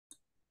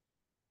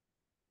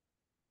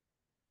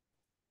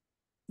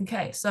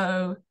Okay,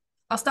 so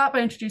I'll start by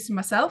introducing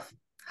myself.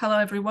 Hello,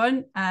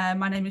 everyone.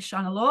 My name is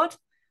Shana Lord.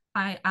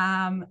 I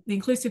am the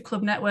Inclusive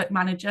Club Network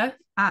Manager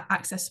at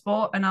Access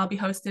Sport, and I'll be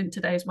hosting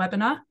today's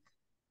webinar.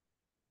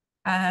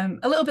 A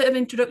little bit of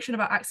introduction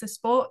about Access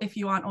Sport, if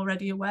you aren't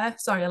already aware.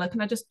 Sorry, Ella,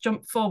 can I just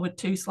jump forward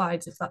 2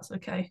 slides, if that's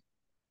okay?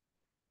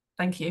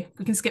 Thank you.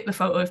 We can skip the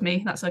photo of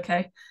me, that's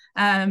okay.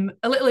 A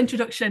little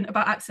introduction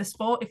about Access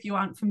Sport, if you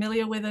aren't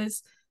familiar with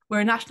us. We're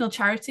a national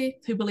charity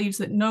who believes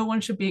that no one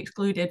should be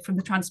excluded from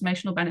the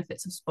transformational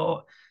benefits of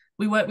sport.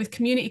 We work with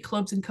community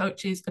clubs and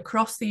coaches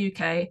across the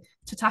UK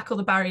to tackle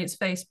the barriers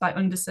faced by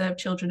underserved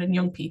children and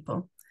young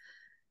people.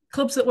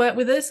 Clubs that work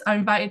with us are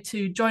invited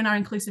to join our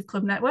Inclusive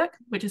Club Network,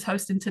 which is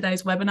hosting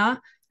today's webinar,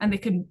 and they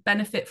can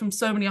benefit from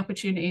so many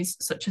opportunities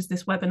such as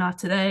this webinar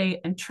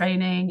today and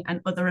training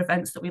and other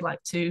events that we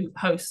like to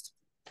host.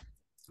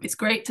 It's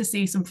great to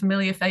see some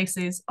familiar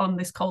faces on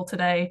this call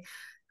today,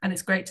 and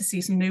it's great to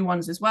see some new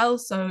ones as well.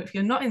 So if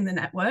you're not in the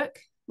network,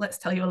 let's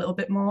tell you a little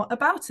bit more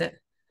about it.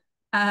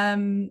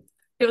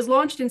 It was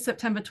launched in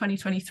September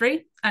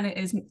 2023, and it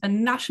is a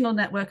national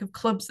network of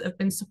clubs that have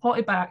been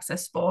supported by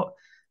Access Sport,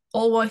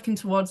 all working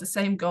towards the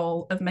same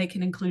goal of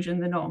making inclusion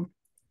the norm.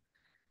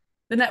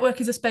 The network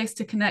is a space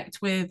to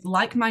connect with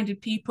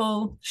like-minded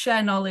people,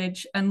 share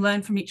knowledge, and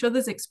learn from each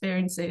other's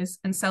experiences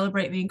and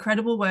celebrate the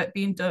incredible work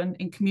being done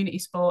in community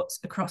sports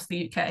across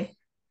the UK.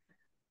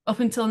 Up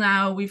until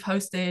now, we've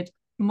hosted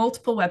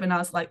multiple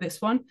webinars like this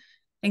one,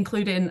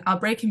 including our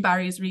Breaking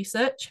Barriers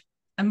research,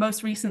 and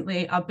most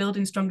recently, our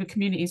Building Stronger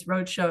Communities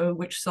Roadshow,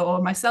 which saw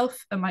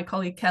myself and my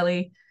colleague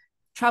Kelly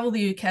travel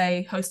the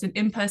UK, hosting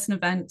in-person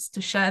events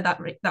to share that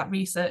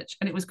research.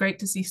 And it was great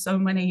to see so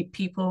many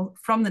people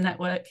from the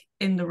network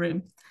in the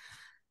room.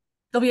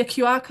 There'll be a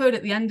QR code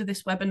at the end of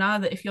this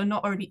webinar that if you're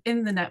not already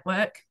in the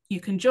network,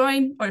 you can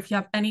join, or if you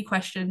have any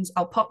questions,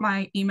 I'll pop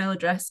my email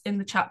address in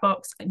the chat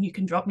box and you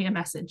can drop me a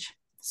message.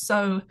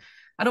 So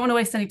I don't want to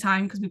waste any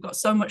time because we've got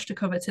so much to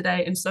cover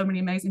today and so many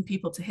amazing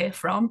people to hear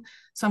from.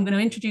 So I'm going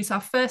to introduce our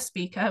first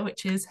speaker,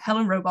 which is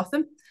Helen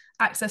Robotham,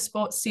 Access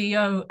Sports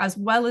CEO, as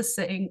well as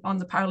sitting on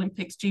the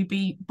Paralympics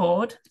GB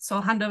board. So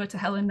I'll hand over to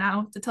Helen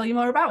now to tell you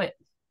more about it.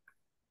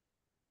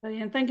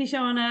 Brilliant. Thank you,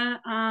 Shana.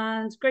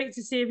 And great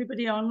to see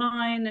everybody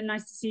online, and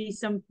nice to see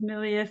some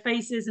familiar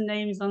faces and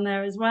names on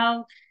there as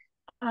well.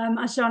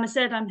 As Shana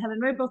said, I'm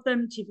Helen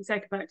Robotham, Chief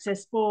Executive of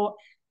Access Sport.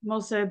 I'm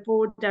also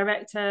Board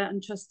Director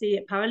and Trustee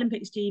at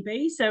Paralympics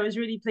GB. So I was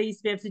really pleased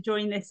to be able to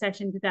join this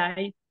session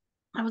today.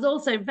 I was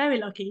also very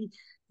lucky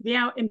to be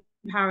out in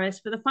Paris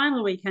for the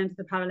final weekend of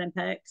the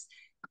Paralympics.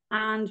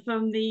 And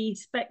from the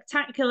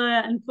spectacular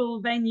and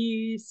full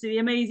venues to the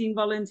amazing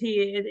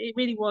volunteers, it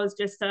really was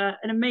just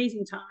an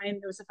amazing time.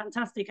 There was a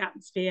fantastic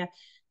atmosphere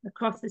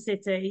across the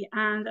city.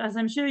 And as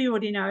I'm sure you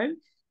already know,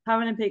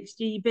 Paralympics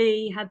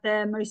GB had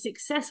their most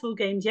successful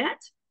games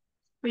yet,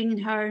 bringing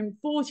home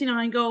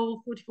 49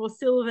 gold, 44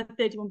 silver,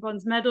 31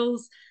 bronze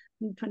medals,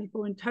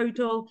 24 in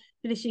total,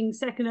 finishing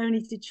second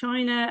only to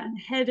China and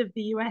ahead of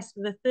the US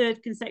for the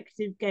third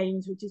consecutive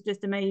games, which is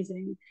just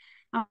amazing.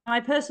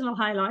 My personal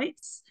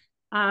highlights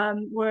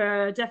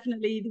were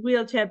definitely the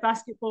wheelchair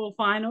basketball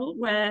final,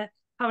 where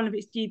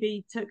Paralympics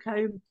GB took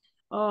home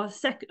our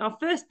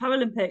first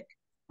Paralympic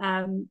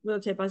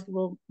wheelchair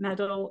basketball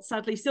medal.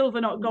 Sadly,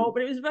 silver, not gold,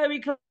 but it was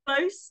very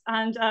close,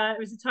 and it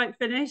was a tight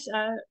finish,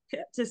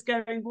 kept us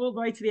going all the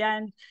way to the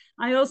end.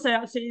 I also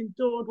actually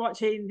adored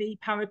watching the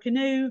para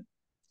canoe,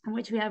 in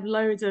which we have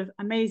loads of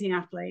amazing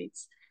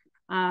athletes.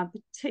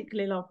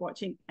 Particularly love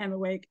watching Emma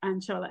Wigg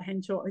and Charlotte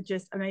Henshaw, are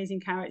just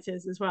amazing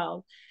characters as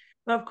well.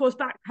 But of course,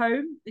 back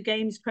home, the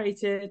Games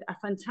created a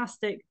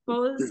fantastic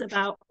buzz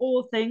about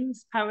all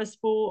things para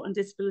sport and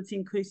disability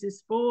inclusive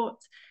sport.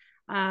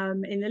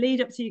 In the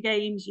lead up to your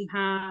Games, you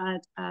had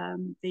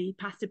the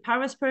Path to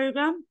Paris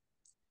programme,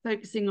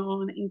 focusing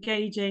on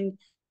engaging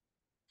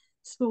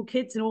school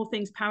kids in all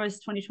things Paris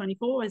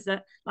 2024, as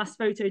the last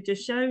photo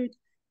just showed.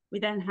 We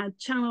then had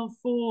Channel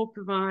 4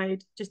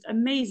 provide just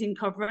amazing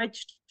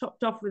coverage,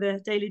 topped off with a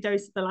daily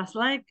dose of the last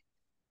leg.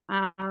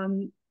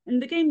 And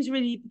the Games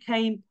really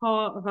became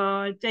part of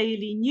our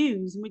daily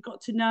news, and we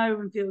got to know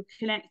and feel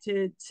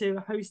connected to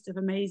a host of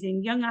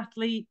amazing young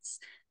athletes,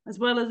 as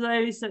well as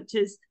those such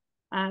as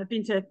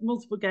been to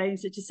multiple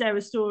Games, such as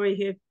Sarah Story,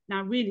 who have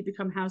now really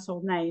become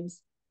household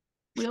names.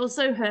 We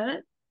also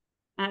heard,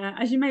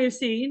 as you may have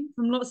seen,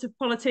 from lots of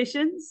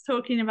politicians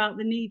talking about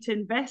the need to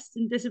invest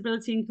in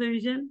disability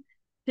inclusion,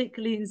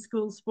 particularly in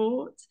school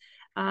sport,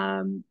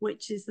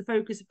 which is the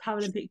focus of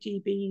Paralympic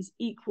GB's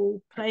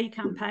Equal Play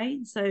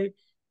campaign. So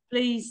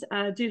please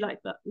do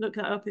look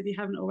that up if you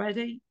haven't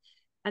already.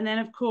 And then,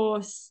 of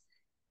course,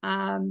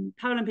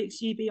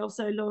 Paralympics GB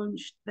also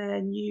launched their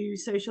new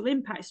social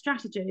impact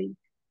strategy,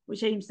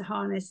 which aims to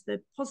harness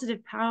the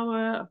positive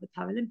power of the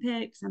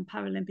Paralympics and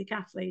Paralympic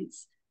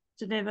athletes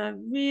to deliver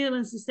real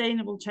and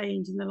sustainable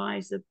change in the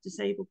lives of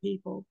disabled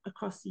people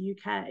across the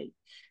UK.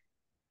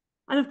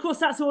 And of course,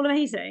 that's all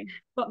amazing.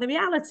 But the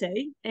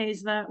reality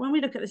is that when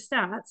we look at the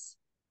stats,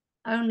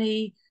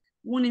 only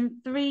 1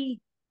 in 3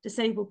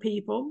 disabled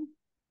people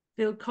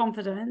feel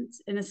confident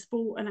in a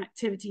sport and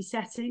activity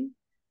setting.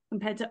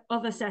 compared to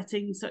other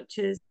settings such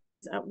as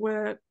at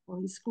work or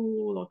in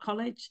school or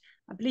college.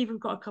 I believe we've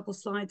got a couple of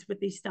slides with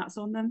these stats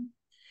on them.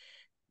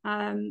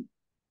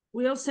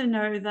 We also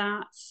know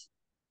that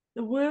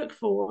the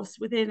workforce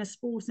within a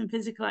sports and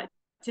physical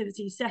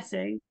activity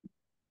setting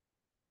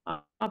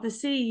are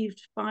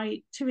perceived by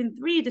 2 in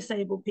 3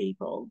 disabled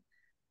people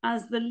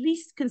as the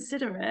least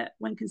considerate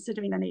when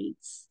considering their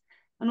needs.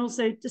 And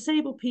also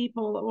disabled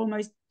people are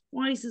almost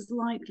twice as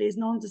likely as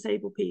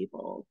non-disabled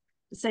people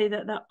to say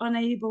that they're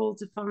unable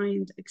to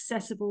find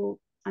accessible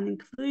and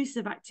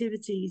inclusive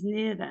activities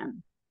near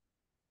them.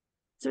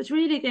 So it's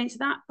really against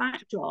that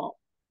backdrop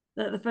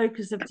that the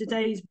focus of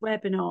today's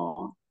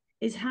webinar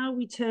is how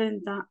we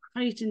turn that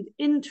heightened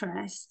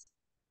interest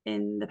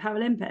in the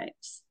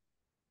Paralympics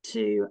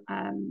to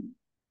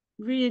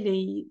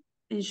really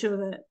ensure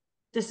that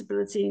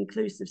disability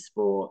inclusive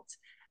sport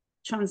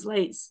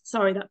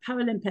that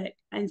Paralympic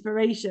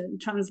inspiration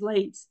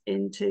translates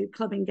into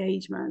club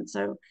engagement.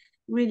 So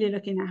really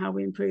looking at how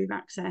we improve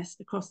access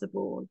across the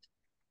board.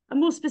 And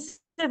more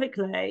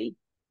specifically,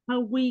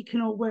 how we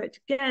can all work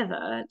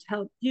together to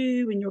help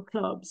you and your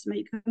clubs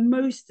make the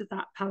most of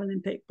that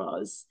Paralympic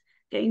buzz,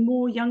 getting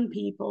more young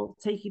people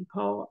taking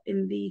part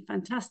in the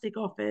fantastic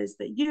offers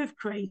that you have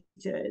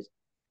created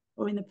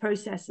or in the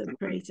process of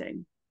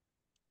creating.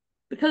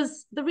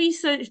 Because the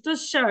research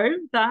does show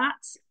that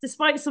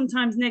despite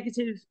sometimes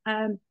negative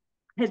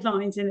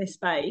headlines in this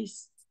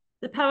space,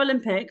 the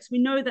Paralympics, we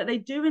know that they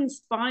do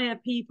inspire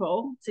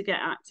people to get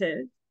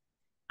active.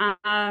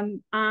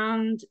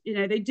 And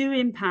they do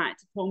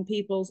impact upon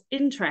people's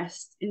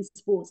interest in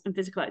sports and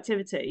physical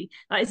activity.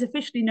 That is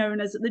officially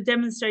known as the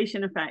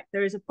demonstration effect.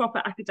 There is a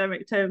proper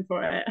academic term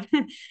for it.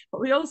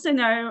 But we also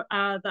know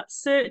that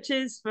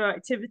searches for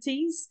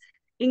activities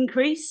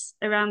increase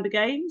around the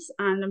games,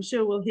 and I'm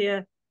sure we'll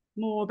hear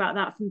more about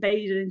that from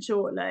Baden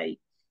shortly.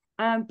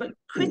 But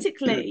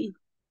critically,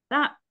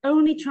 that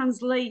only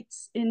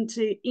translates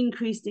into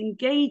increased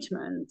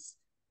engagement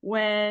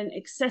when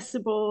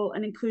accessible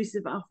and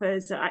inclusive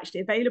offers are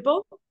actually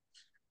available.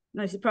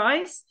 No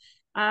surprise,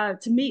 to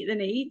meet the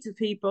needs of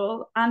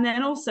people. And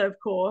then also, of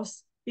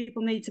course,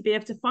 people need to be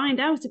able to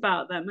find out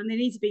about them, and they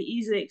need to be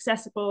easily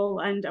accessible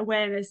and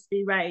awareness to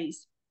be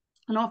raised.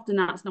 And often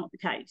that's not the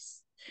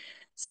case.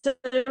 So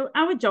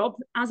our job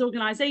as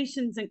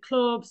organisations and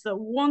clubs that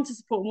want to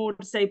support more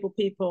disabled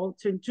people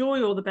to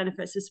enjoy all the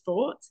benefits of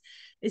sport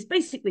is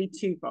basically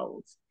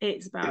twofold.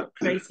 It's about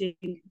creating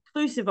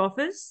inclusive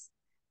offers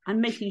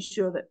and making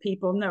sure that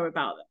people know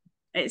about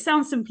them. It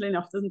sounds simple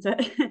enough, doesn't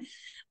it?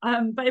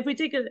 But if we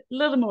dig a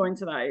little more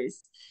into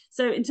those.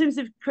 So in terms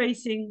of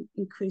creating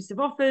inclusive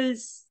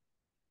offers,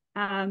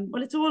 well,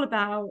 it's all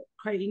about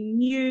creating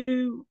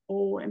new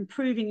or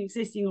improving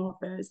existing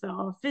offers that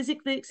are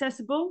physically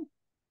accessible,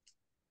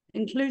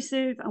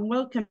 inclusive and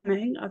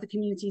welcoming of the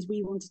communities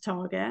we want to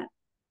target.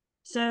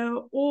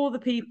 So all the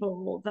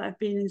people that have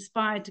been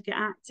inspired to get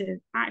active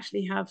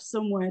actually have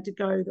somewhere to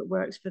go that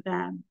works for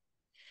them.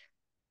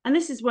 And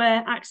this is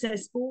where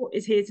Access Sport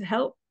is here to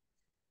help.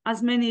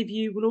 As many of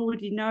you will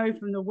already know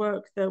from the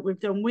work that we've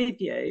done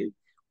with you,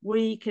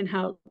 we can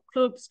help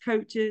clubs,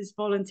 coaches,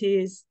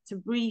 volunteers to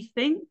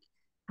rethink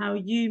how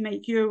you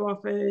make your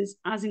offers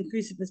as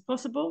inclusive as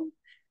possible.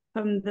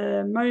 From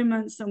the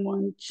moment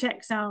someone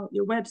checks out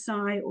your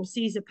website or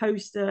sees a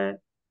poster,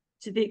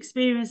 to the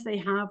experience they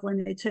have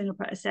when they turn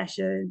up at a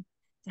session,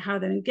 to how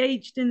they're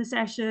engaged in the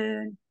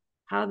session,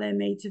 how they're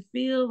made to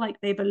feel like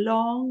they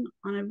belong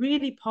and are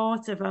really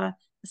part of a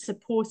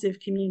supportive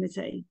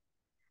community.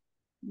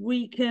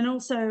 We can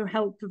also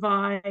help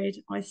provide,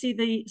 I see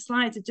the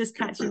slides are just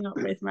catching up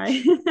with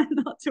me,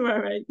 not to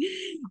worry.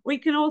 We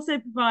can also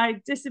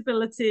provide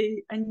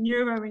disability and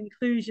neuro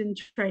inclusion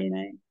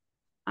training,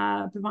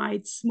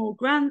 provide small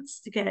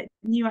grants to get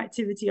new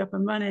activity up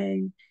and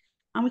running,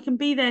 and we can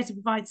be there to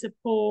provide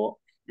support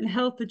and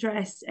help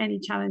address any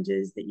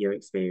challenges that you're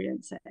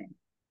experiencing.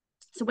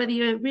 So whether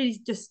you're really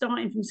just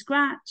starting from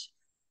scratch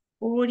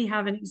or already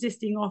have an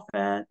existing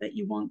offer that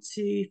you want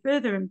to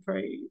further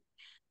improve,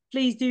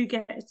 please do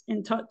get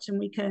in touch and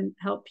we can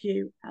help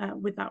you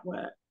with that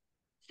work.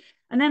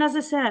 And then, as I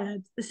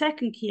said, the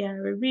second key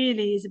area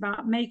really is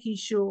about making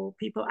sure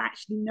people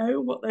actually know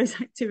what those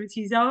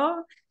activities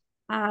are.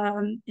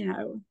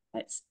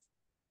 It's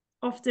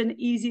often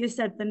easier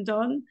said than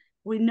done.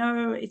 We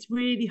know it's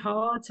really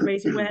hard to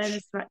raise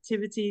awareness of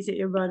activities that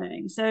you're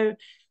running. So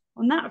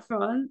on that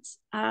front,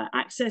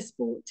 Access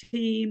Sport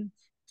team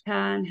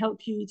can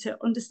help you to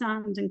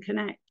understand and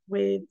connect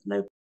with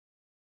local.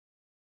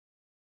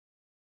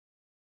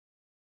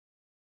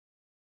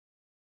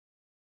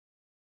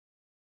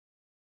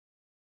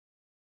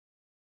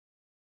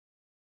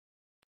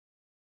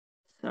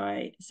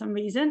 Sorry, for some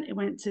reason it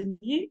went to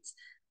mute.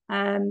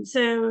 I'm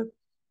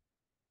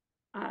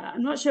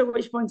not sure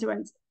which point it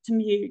went to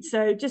mute.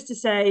 So just to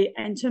say,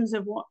 in terms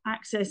of what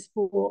Access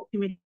Sport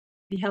can really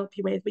help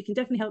you with, we can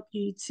definitely help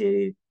you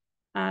to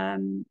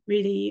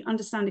really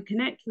understand and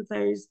connect with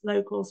those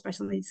local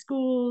special needs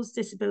schools,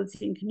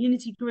 disability and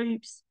community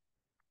groups.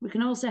 We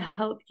can also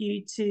help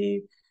you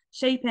to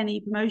shape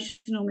any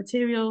promotional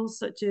materials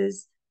such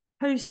as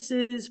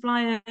posters,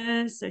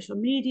 flyers, social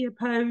media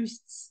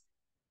posts.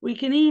 We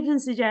can even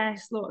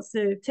suggest lots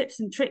of tips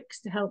and tricks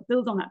to help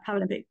build on that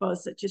Paralympic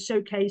buzz, such as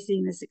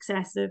showcasing the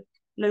success of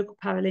local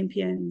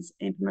Paralympians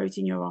in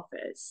promoting your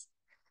offers.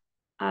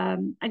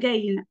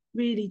 Again,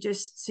 really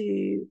just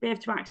to be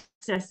able to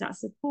access that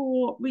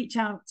support, reach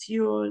out to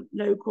your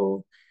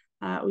local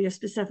or your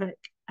specific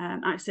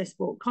access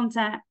sport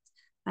contact,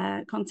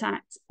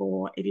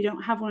 or if you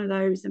don't have one of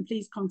those, then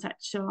please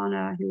contact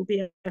Shana, who will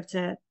be able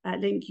to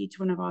link you to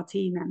one of our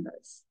team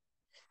members.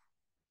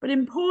 But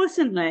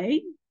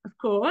importantly, of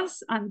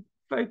course, I'm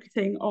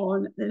focusing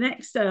on the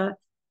next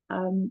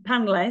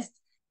panelist.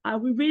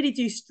 We really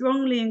do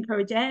strongly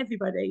encourage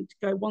everybody to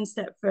go one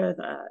step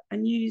further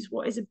and use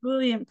what is a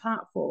brilliant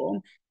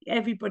platform, the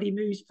Everybody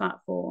Moves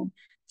platform,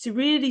 to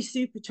really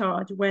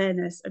supercharge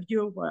awareness of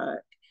your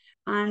work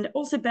and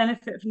also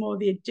benefit from all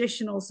the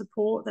additional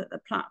support that the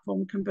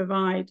platform can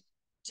provide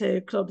to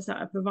clubs that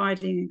are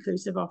providing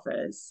inclusive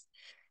offers.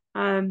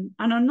 And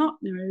on that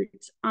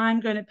note, I'm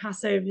going to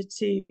pass over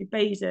to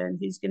Baden,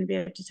 who's going to be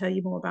able to tell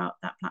you more about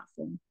that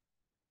platform.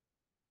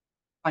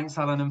 Thanks,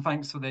 Helen, and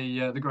thanks for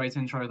the great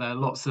intro there.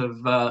 Lots of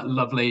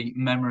lovely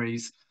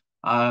memories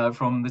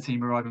from the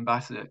team arriving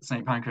back at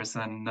St Pancras,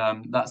 and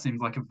that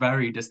seems like a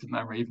very distant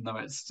memory, even though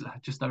it's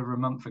just over a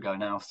month ago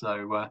now.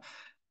 So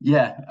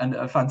yeah, and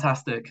a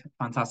fantastic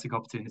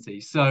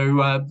opportunity.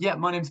 So yeah,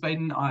 my name's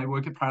Baden. I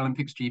work at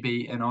Paralympics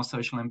GB in our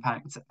social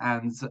impact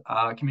and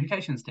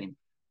communications team.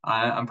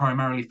 I'm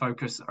primarily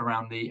focused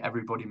around the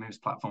Everybody Moves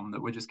platform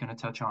that we're just going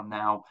to touch on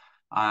now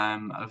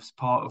as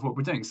part of what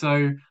we're doing.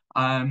 So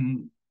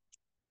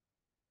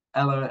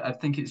Ella, I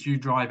think it's you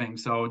driving,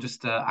 so I'll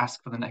just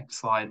ask for the next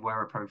slide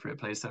where appropriate,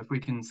 please. So if we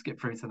can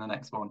skip through to the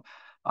next one.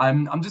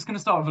 I'm just going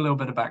to start with a little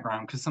bit of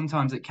background, because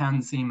sometimes it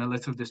can seem a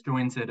little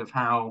disjointed of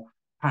how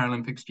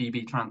Paralympics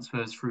GB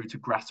transfers through to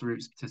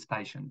grassroots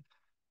participation.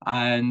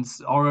 And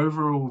our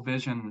overall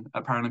vision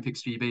at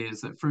Paralympics GB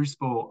is that through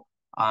sport,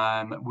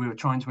 we're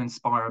trying to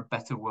inspire a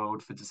better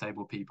world for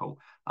disabled people.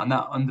 And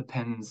that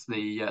underpins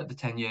the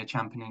 10-year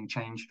championing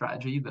change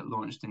strategy that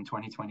launched in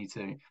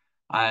 2022.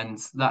 And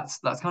that's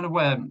kind of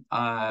where,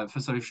 for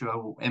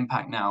social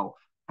impact now,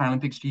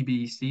 Paralympics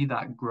GB see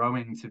that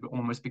growing to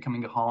almost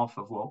becoming half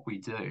of what we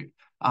do.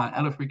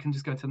 Ella, if we can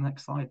just go to the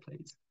next slide,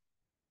 please.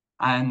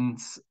 And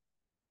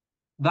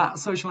that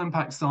social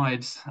impact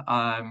side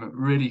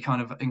really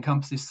kind of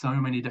encompasses so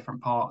many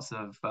different parts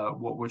of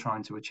what we're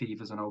trying to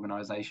achieve as an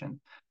organization.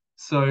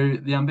 So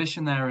the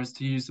ambition there is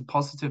to use the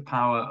positive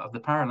power of the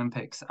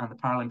Paralympics and the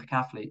Paralympic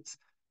athletes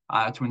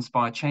to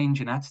inspire change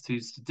in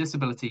attitudes to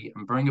disability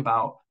and bring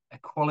about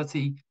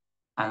equality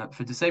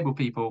for disabled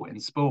people in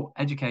sport,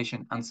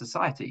 education, and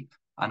society.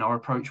 And our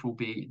approach will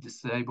be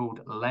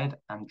disabled-led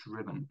and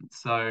driven.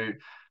 So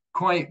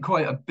quite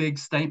a big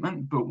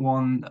statement, but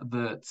one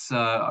that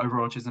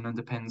overarches and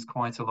underpins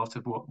quite a lot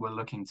of what we're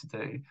looking to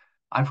do.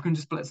 If we can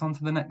just blitz on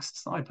to the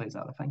next slide, please,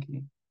 Ella. Thank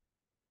you.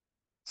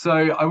 So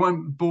I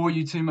won't bore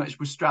you too much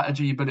with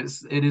strategy, but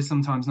it is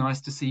sometimes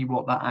nice to see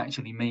what that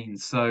actually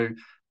means. So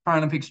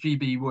Paralympics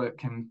GB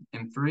work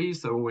in three,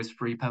 so always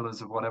three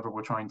pillars of whatever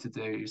we're trying to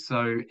do.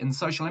 So in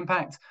social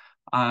impact,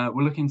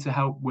 we're looking to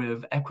help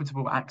with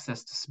equitable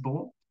access to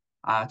sport,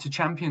 to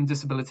champion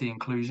disability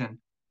inclusion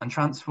and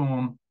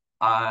transform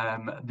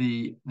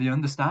the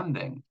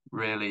understanding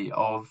really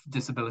of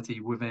disability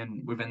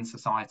within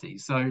society.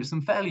 So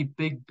some fairly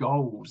big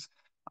goals.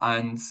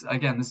 And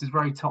again, this is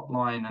very top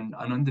line, and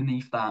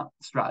underneath that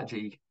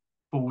strategy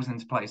falls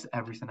into place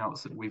everything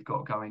else that we've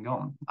got going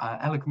on.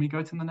 Ella, can we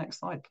go to the next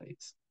slide,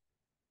 please?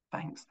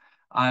 Thanks.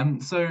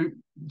 So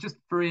just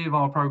three of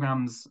our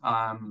programs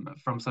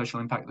from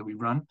social impact that we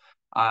run.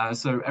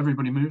 So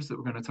Everybody Moves, that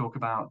we're going to talk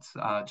about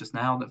just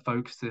now, that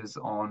focuses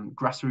on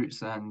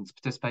grassroots and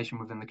participation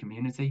within the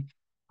community.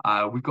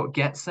 We've got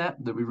Get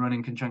Set that we run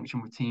in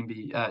conjunction with Team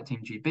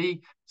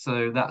GB.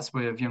 So that's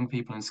with young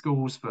people in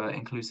schools for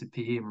inclusive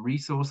PE and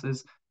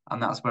resources. And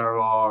that's where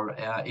our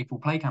Equal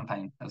Play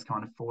campaign has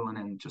kind of fallen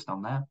in just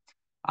on there.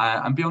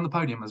 And Beyond the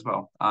Podium as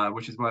well,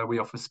 which is where we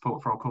offer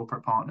support for our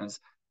corporate partners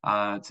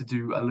to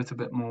do a little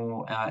bit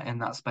more in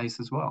that space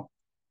as well.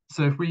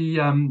 So if we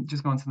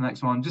just go on to the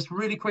next one, just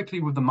really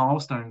quickly with the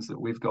milestones that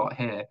we've got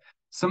here.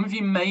 Some of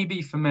you may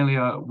be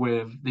familiar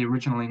with the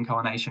original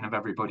incarnation of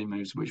Everybody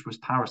Moves, which was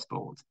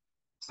Parasport.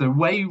 So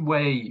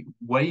way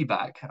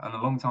back, and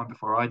a long time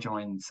before I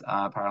joined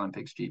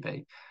Paralympics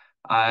GB,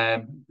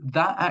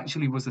 that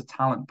actually was a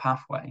talent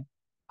pathway,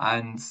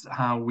 and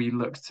how we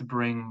look to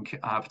bring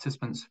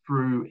participants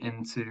through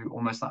into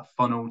almost that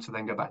funnel to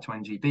then go back to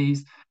NGBs,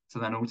 to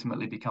then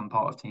ultimately become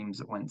part of teams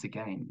that went to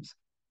games.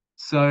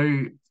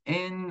 So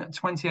in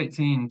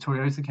 2018,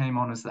 Toyota came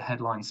on as the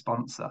headline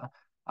sponsor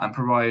and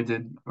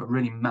provided a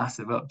really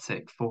massive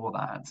uptick for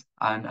that,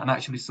 and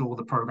actually saw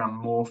the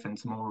program morph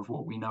into more of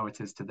what we know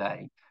it is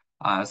today.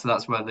 So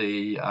that's where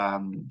the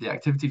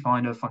activity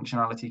finder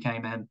functionality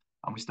came in,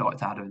 and we started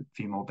to add a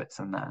few more bits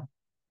in there.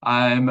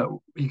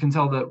 You can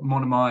tell that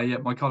one of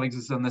my colleagues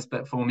has done this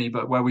bit for me,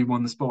 but where we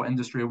won the Sport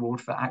Industry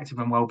Award for Active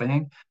and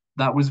Wellbeing,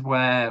 that was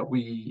where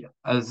we,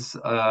 as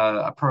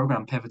a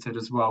program, pivoted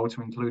as well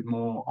to include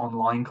more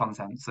online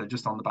content. So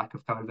just on the back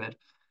of COVID,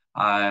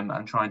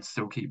 and trying to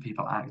still keep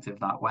people active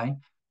that way.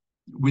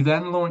 We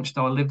then launched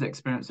our Lived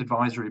Experience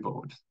Advisory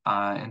Board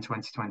in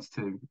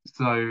 2022.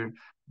 So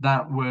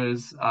that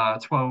was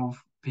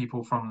 12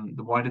 people from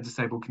the wider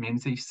disabled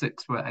community,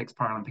 6 were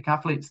ex-Paralympic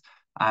athletes,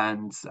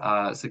 and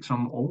 6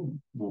 from all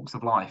walks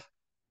of life.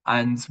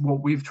 And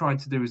what we've tried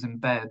to do is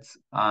embed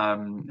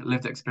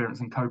lived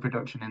experience and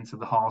co-production into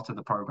the heart of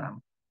the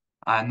program.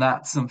 And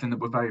that's something that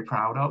we're very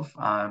proud of,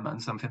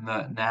 and something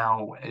that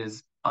now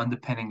is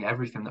underpinning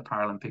everything that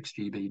Paralympics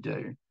GB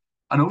do.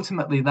 And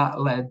ultimately, that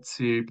led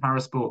to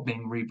Parasport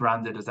being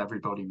rebranded as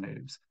Everybody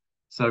Moves.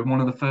 So one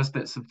of the first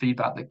bits of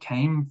feedback that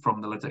came from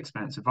the Lived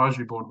Experience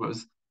Advisory Board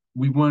was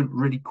we weren't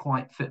really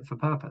quite fit for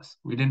purpose.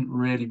 We didn't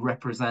really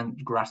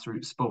represent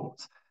grassroots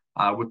sports,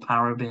 with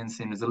para being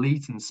seen as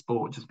elite and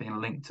sport just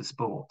being linked to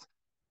sport.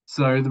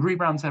 So the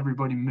rebrand to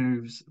Everybody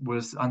Moves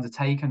was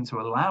undertaken to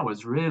allow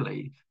us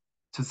really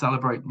to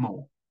celebrate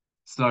more,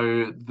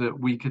 so that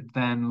we could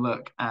then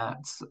look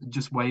at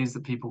just ways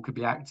that people could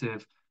be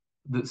active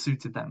that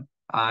suited them.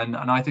 And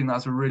I think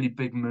that's a really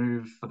big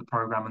move for the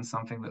program, and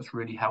something that's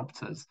really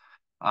helped us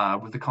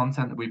with the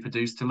content that we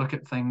produce, to look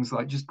at things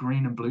like just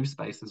green and blue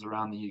spaces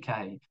around the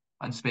UK,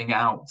 and just being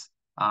out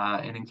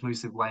in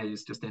inclusive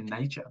ways just in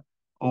nature,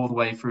 all the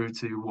way through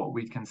to what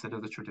we consider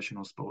the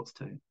traditional sports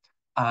too.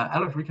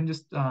 Ella, if we can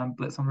just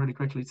blitz on really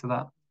quickly to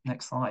that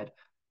next slide.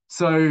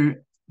 So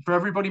for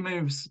Everybody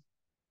Moves,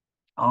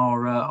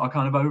 our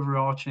kind of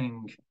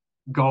overarching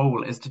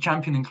goal is to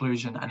champion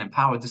inclusion and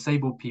empower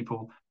disabled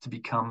people to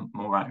become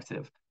more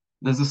active.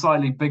 There's a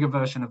slightly bigger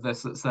version of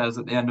this that says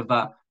at the end of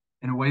that,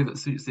 in a way that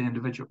suits the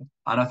individual.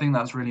 And I think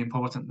that's really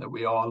important, that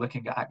we are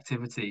looking at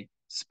activity,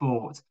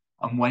 sport,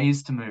 and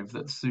ways to move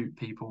that suit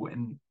people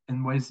in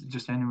ways that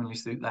just genuinely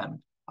suit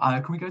them.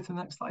 Can we go to the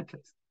next slide,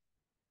 please?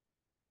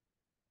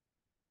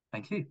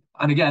 Thank you.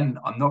 And again,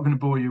 I'm not going to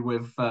bore you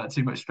with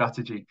too much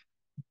strategy,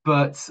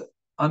 but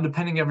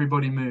underpinning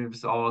Everybody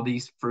Moves are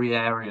these 3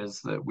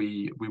 areas that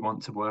we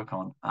want to work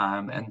on,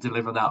 and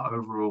deliver that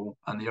overall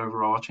and the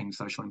overarching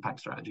social impact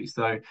strategy.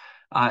 So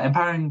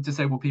empowering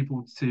disabled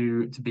people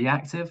to be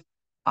active,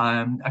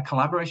 a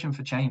collaboration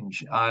for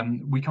change.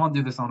 We can't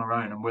do this on our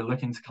own, and we're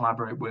looking to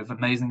collaborate with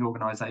amazing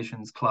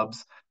organizations,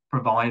 clubs,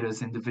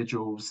 providers,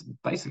 individuals,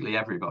 basically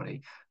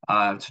everybody,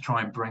 to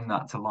try and bring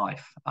that to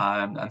life,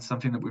 and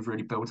something that we've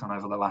really built on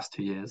over the last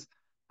 2 years.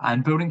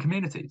 And building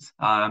communities.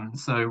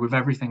 So with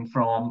everything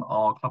from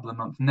our Club of the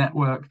Month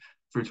network,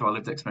 through to our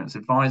Lived Experience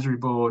Advisory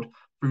Board,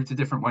 through to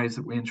different ways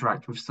that we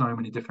interact with so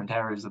many different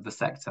areas of the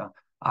sector,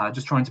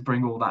 just trying to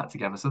bring all that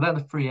together. So they're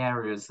the 3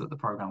 areas that the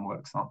program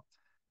works on.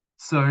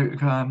 So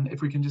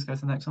if we can just go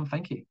to the next one,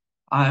 thank you.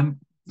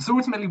 So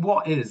ultimately,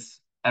 what is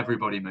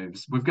Everybody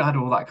Moves? We've got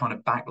all that kind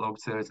of backlog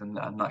to it, and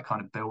that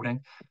kind of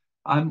building.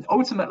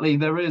 Ultimately,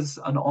 there is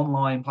an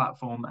online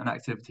platform and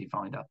activity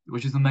finder,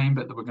 which is the main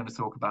bit that we're going to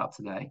talk about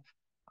today.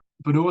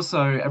 But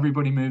also,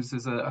 Everybody Moves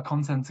is a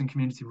content and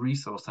community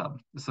resource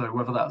hub. So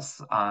whether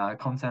that's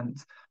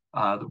content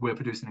that we're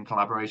producing in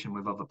collaboration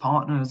with other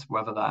partners,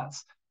 whether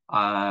that's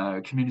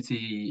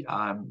community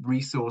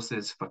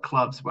resources for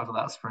clubs, whether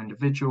that's for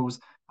individuals,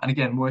 and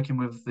again, working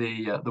with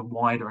the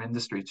wider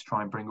industry to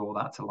try and bring all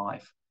that to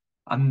life.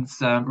 And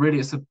really,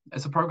 it's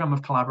a program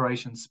of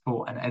collaboration,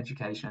 support, and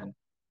education,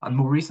 and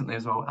more recently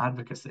as well,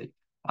 advocacy.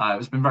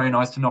 It's been very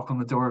nice to knock on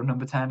the door of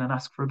number 10 and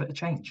ask for a bit of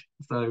change.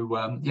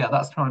 So yeah,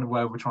 that's kind of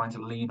where we're trying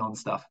to lean on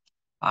stuff.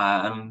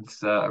 And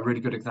a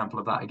really good example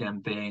of that, again,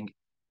 being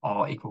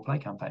our Equal Play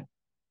campaign.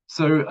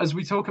 So as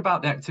we talk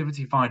about the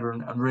activity finder,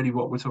 and really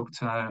what we're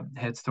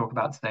here to talk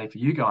about today for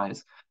you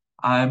guys,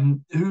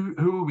 who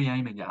are we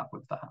aiming at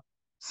with that?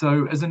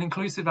 So as an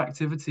inclusive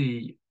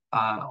activity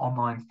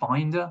online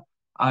finder,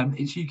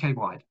 it's UK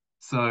wide.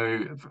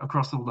 So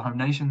across all the home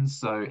nations,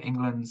 so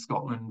England,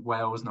 Scotland,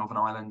 Wales, Northern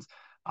Ireland,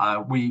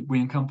 we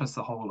encompass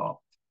the whole lot.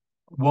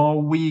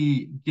 While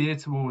we gear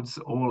towards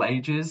all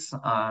ages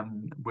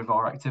with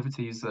our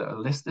activities that are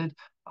listed,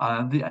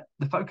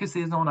 the focus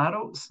is on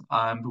adults,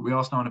 but we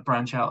are starting to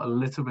branch out a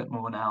little bit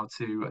more now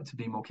to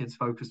be more kids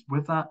focused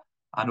with that,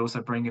 and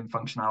also bring in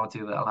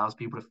functionality that allows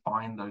people to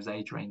find those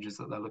age ranges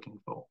that they're looking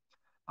for.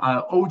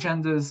 All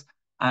genders,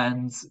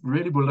 and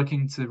really we're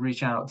looking to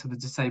reach out to the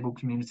disabled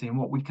community and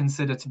what we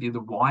consider to be the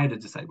wider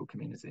disabled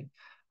community.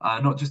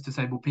 Not just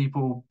disabled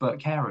people, but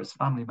carers,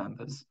 family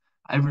members,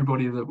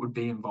 everybody that would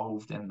be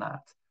involved in that.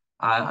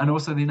 And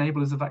also the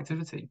enablers of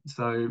activity.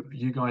 So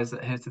you guys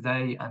that are here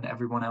today, and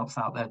everyone else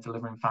out there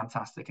delivering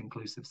fantastic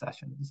inclusive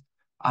sessions.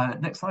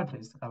 Next slide,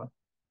 please, Ella.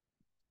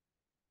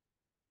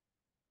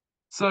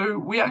 So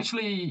we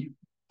actually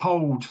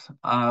polled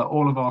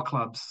all of our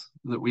clubs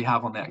that we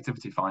have on the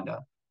activity finder.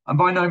 And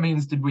by no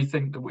means did we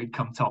think that we'd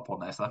come top on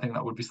this. I think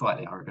that would be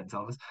slightly arrogant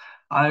of us.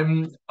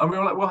 And we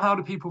were like, well, how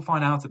do people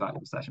find out about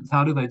your sessions?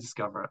 How do they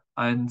discover it?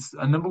 And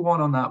number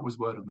 1 on that was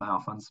word of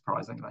mouth,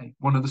 unsurprisingly.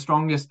 One of the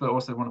strongest, but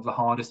also one of the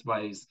hardest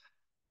ways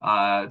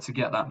to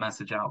get that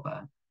message out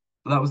there.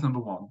 But that was number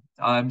one.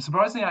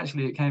 Surprisingly,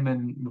 actually, it came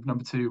in with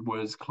number two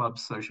was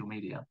clubs' social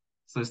media.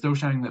 So still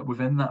showing that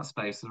within that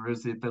space, there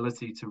is the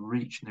ability to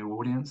reach new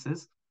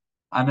audiences.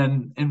 And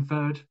then in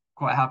third,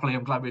 quite happily,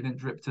 I'm glad we didn't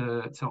drip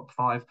to top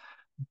five.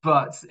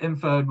 But in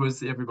third was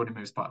the Everybody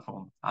Moves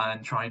platform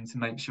and trying to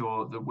make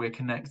sure that we're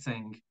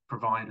connecting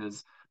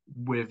providers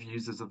with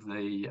users of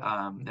the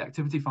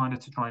activity finder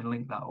to try and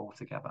link that all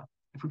together.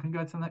 If we can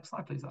go to the next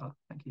slide, please, Ella.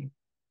 Thank you.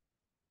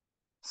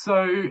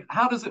 So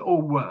how does it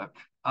all work?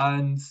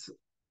 And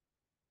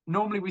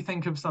normally we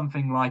think of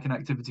something like an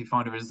activity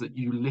finder as that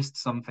you list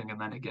something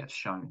and then it gets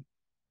shown.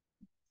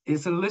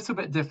 It's a little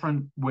bit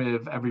different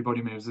with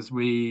Everybody Moves as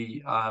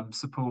we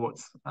support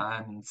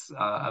and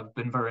have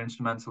been very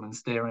instrumental in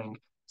steering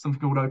something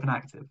called Open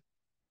Active.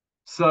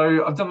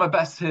 So I've done my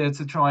best here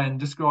to try and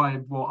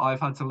describe what I've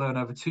had to learn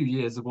over 2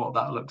 years of what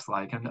that looks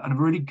like. And a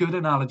really good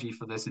analogy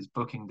for this is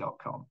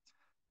Booking.com.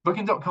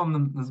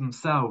 Booking.com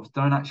themselves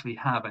don't actually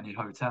have any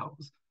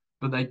hotels,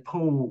 but they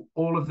pull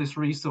all of this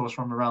resource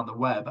from around the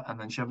web and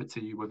then shove it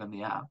to you within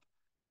the app.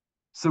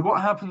 So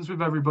what happens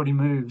with Everybody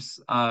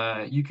Moves,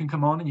 you can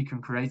come on and you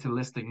can create a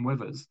listing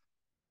with us.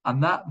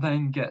 And that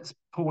then gets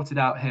ported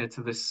out here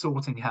to this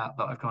sorting hat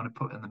that I've kind of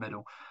put in the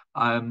middle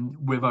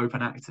with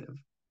Open Active.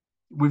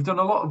 We've done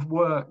a lot of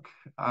work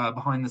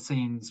behind the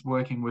scenes,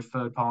 working with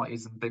third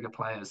parties and bigger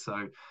players.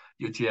 So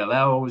your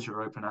GLLs,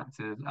 your Open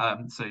Active,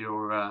 so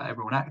your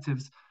Everyone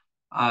Actives,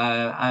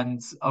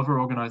 and other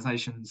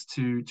organizations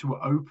to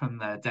open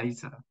their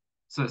data.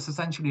 So it's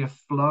essentially a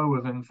flow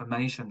of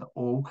information that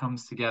all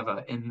comes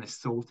together in this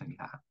sorting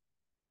hat.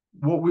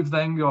 What we've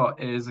then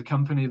got is a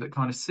company that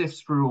kind of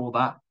sifts through all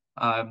that,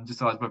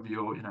 decides whether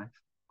you're,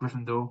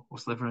 Gryffindor or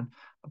Slytherin.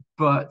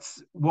 But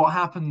what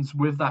happens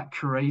with that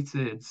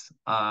curated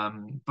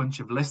bunch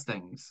of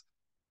listings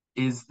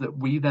is that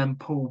we then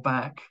pull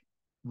back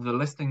the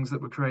listings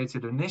that were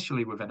created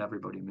initially within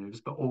Everybody Moves,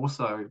 but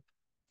also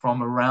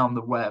from around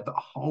the web, a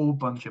whole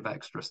bunch of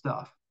extra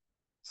stuff.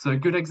 So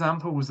good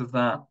examples of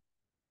that,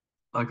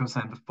 like I was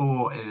saying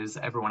before, is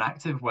Everyone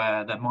Active,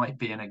 where there might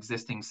be an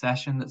existing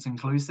session that's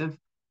inclusive.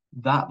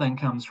 That then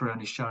comes through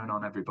and is shown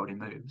on Everybody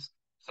Moves.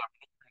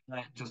 So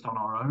just on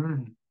our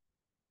own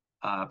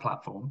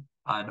platform,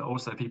 and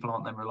also people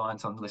aren't then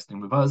reliant on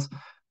listing with us.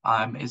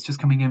 It's just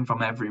coming in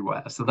from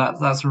everywhere. So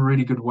that's a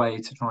really good way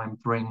to try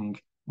and bring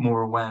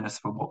more awareness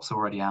for what's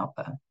already out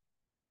there.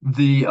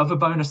 The other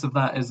bonus of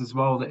that is as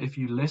well that if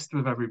you list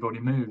with Everybody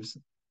Moves,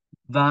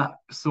 that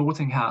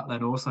sorting hat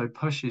then also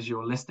pushes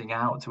your listing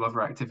out to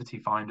other activity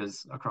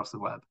finders across the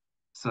web.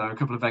 So a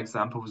couple of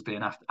examples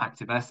being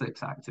Active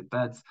Essex, Active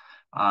Beds.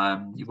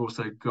 You've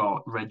also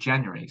got Red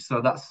January.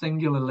 So that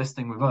singular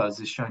listing with us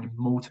is shown in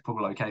multiple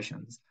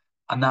locations.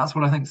 And that's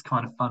what I think is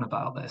kind of fun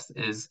about this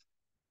is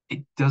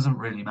it doesn't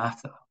really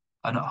matter.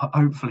 And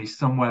hopefully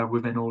somewhere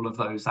within all of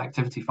those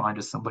activity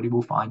finders, somebody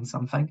will find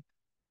something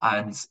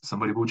and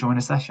somebody will join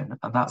a session.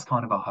 And that's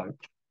kind of our hope.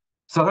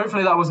 So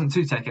hopefully that wasn't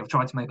too techy. I've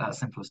tried to make that as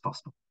simple as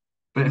possible.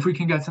 But if we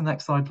can go to the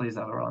next slide, please,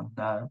 Ella,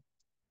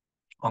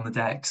 on the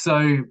deck.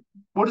 So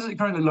what does it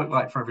currently look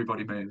like for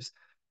Everybody Moves?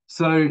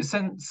 So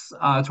since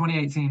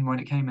 2018, when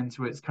it came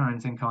into its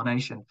current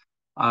incarnation,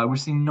 we've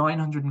seen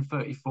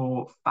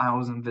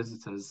 934,000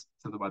 visitors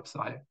to the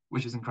website,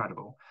 which is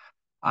incredible.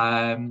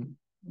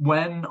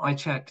 When I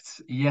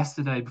checked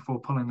yesterday before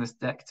pulling this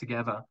deck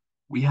together,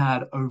 we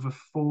had over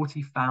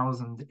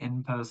 40,000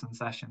 in-person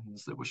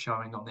sessions that were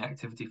showing on the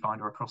activity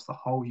finder across the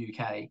whole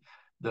UK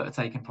that are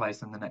taking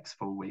place in the next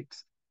 4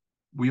 weeks.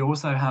 We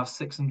also have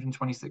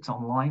 626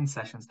 online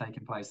sessions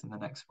taking place in the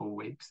next 4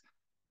 weeks.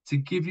 To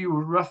give you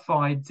a rough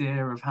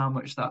idea of how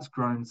much that's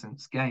grown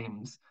since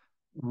Games,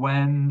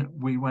 when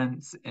we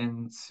went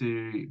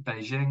into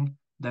Beijing,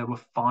 there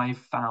were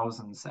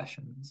 5,000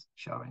 sessions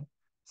showing.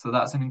 So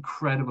that's an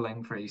incredible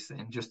increase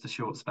in just a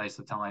short space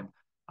of time.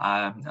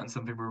 And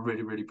something we're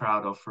really, really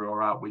proud of through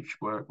our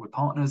outreach work with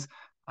partners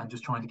and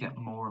just trying to get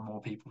more and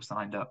more people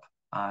signed up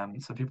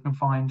so people can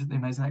find the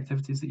amazing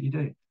activities that you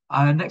do.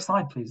 Next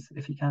slide, please,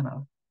 if you can,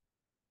 Al.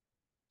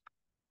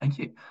 Thank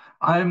you.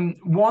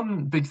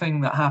 One big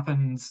thing that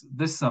happened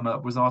this summer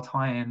was our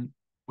tie-in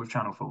with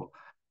Channel 4.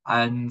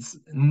 And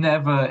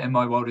never in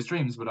my wildest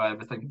dreams would I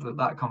ever think that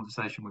that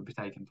conversation would be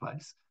taking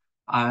place.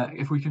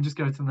 If we can just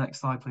go to the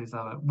next slide, please,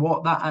 Ella.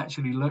 What that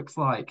actually looks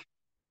like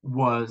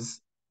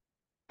was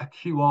a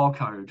QR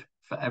code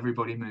for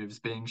Everybody Moves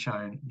being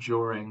shown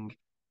during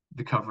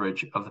the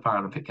coverage of the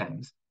Paralympic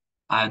Games.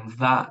 And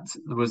that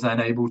was then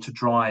able to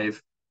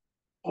drive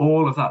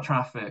all of that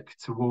traffic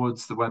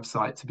towards the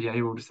website to be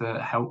able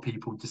to help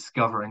people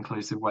discover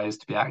inclusive ways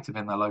to be active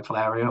in their local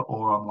area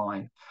or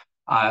online.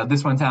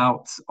 This went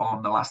out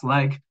on the last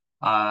leg.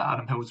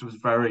 Adam Hills was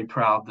very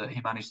proud that he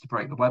managed to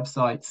break the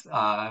website.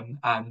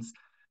 And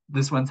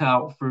this went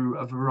out through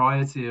a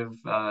variety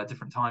of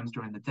different times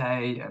during the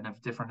day and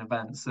of different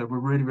events. So we're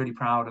really, really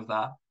proud of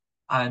that.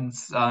 And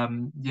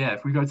yeah,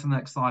 if we go to the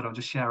next slide, I'll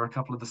just share a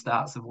couple of the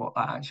stats of what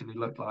that actually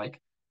looked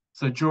like.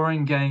 So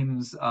during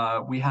Games,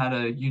 we had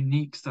a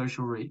unique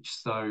social reach.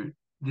 So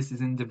this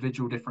is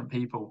individual different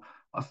people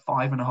of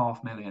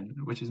 5.5 million,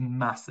 which is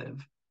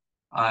massive.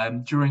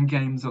 During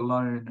games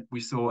alone,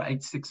 we saw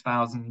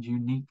 86,000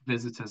 unique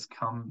visitors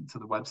come to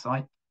the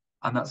website,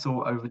 and that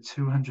saw over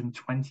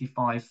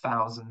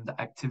 225,000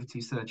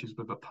 activity searches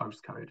with a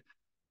postcode.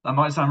 That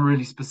might sound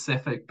really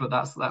specific, but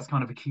that's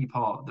kind of a key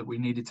part, that we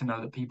needed to know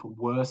that people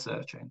were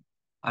searching.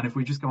 And if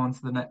we just go on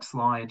to the next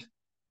slide,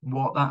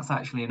 what that's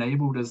actually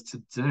enabled us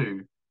to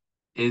do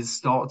is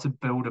start to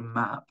build a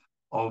map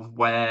of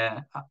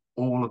where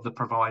all of the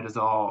providers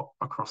are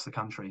across the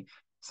country.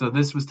 So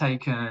this was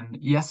taken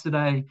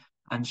yesterday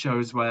and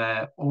shows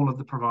where all of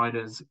the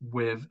providers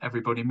with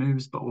Everybody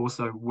Moves, but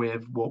also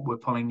with what we're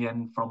pulling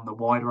in from the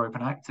wider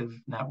Open Active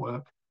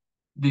network.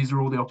 These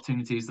are all the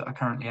opportunities that are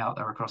currently out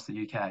there across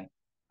the UK.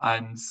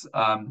 And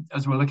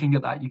as we're looking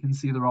at that, you can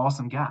see there are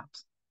some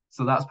gaps.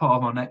 So that's part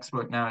of our next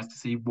work now, is to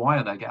see, why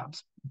are there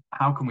gaps?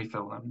 How can we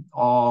fill them?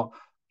 Are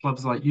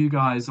clubs like you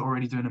guys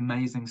already doing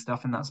amazing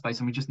stuff in that space,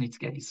 and we just need to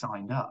get you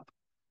signed up?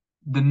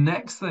 The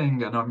next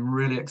thing, and I'm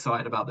really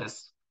excited about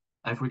this,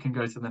 if we can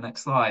go to the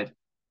next slide,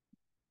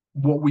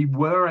 what we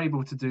were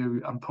able to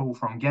do and pull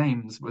from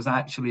games was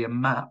actually a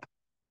map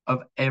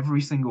of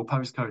every single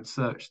postcode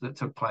search that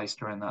took place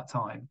during that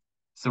time.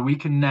 So we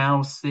can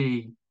now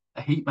see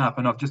a heat map,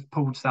 and I've just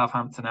pulled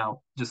Southampton out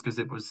just because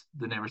it was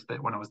the nearest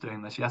bit when I was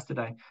doing this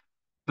yesterday.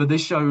 But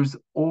this shows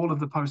all of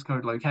the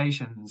postcode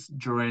locations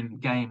during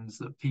games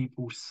that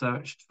people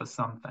searched for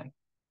something.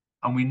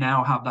 And we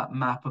now have that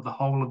map of the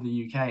whole of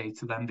the UK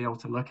to then be able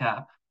to look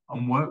at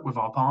and work with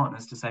our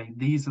partners to say,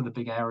 these are the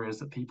big areas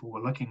that people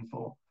were looking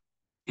for.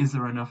 Is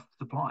there enough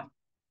supply?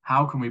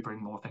 How can we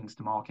bring more things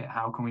to market?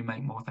 How can we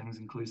make more things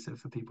inclusive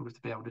for people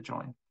to be able to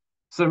join?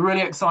 So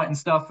really exciting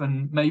stuff,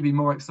 and maybe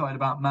more excited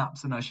about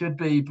maps than I should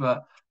be,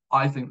 but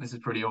I think this is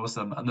pretty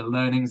awesome. And the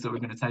learnings that we're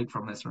going to take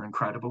from this are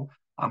incredible.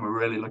 And we're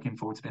really looking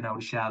forward to being able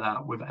to share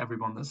that with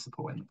everyone that's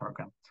supporting the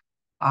program.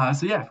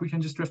 So yeah, if we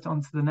can just drift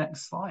on to the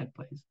next slide,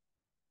 please.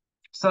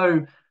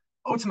 So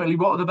ultimately,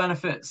 what are the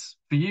benefits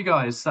for you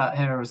guys sat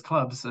here as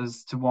clubs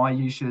as to why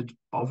you should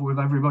bother with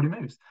Everybody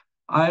Moves?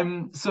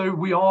 So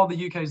we are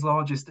the UK's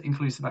largest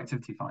inclusive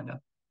activity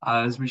finder.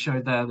 As we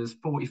showed there, there's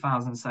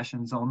 40,000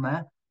 sessions on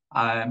there,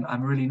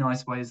 and really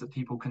nice ways that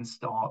people can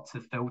start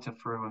to filter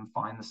through and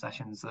find the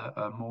sessions that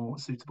are more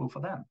suitable for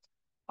them.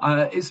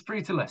 It's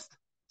free to list.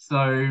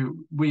 So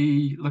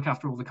we look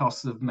after all the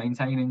costs of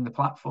maintaining the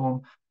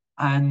platform,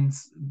 and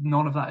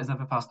none of that is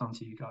ever passed on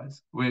to you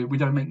guys. We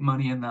don't make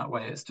money in that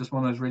way. It's just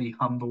one of those really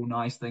humble,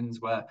 nice things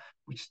where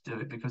we just do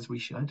it because we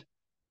should.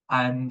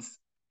 And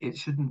it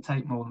shouldn't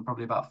take more than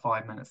probably about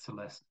 5 minutes to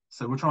list.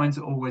 So we're trying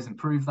to always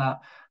improve that.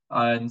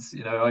 And,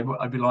 you know,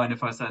 I'd be lying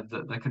if I said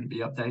that there couldn't be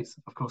updates.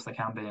 Of course there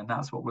can be, and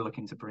that's what we're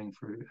looking to bring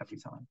through every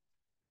time.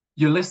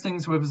 Your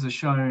listings with us are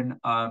shown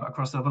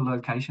across other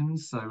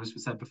locations. So as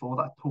we said before,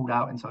 that's pulled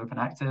out into Open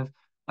Active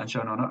and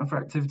shown on other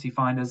activity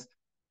finders.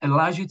 It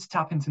allows you to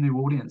tap into new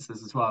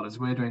audiences as well, as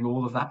we're doing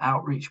all of that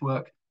outreach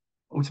work.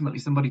 Ultimately,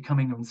 somebody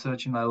coming and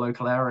searching their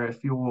local area,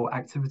 if your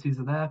activities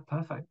are there,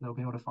 perfect, they'll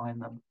be able to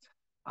find them.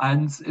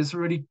 And it's a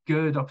really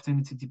good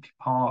opportunity to be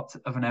part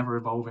of an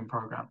ever-evolving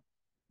program.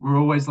 We're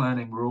always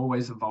learning, we're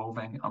always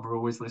evolving, and we're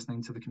always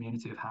listening to the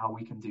community of how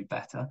we can do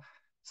better.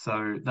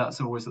 So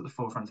that's always at the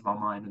forefront of our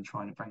mind, and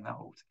trying to bring that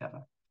all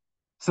together.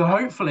 So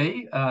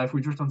hopefully, if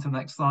we drift on to the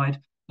next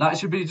slide, that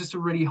should be just a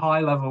really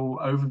high-level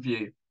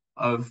overview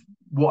of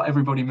what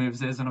Everybody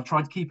Moves is. And I've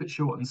tried to keep it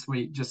short and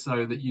sweet, just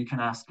so that you can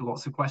ask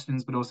lots of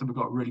questions, but also we've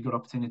got a really good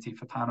opportunity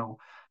for panel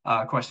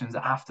questions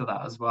after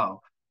that as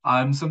well. So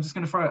I'm just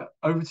going to throw it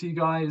over to you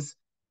guys.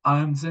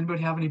 Does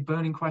anybody have any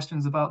burning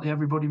questions about the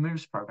Everybody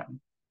Moves program?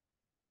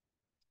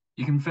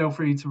 You can feel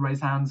free to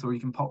raise hands, or you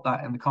can pop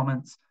that in the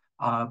comments.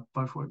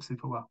 Both work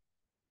super well.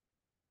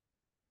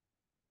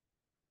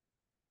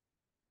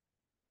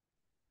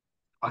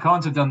 I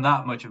can't have done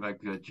that much of a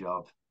good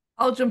job.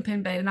 I'll jump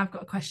in, Baden. I've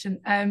got a question.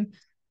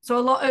 So a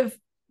lot of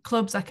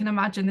clubs, I can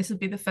imagine this would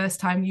be the first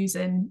time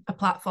using a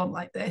platform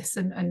like this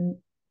and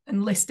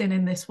listing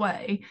in this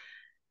way.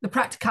 The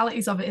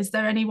practicalities of it, is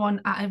there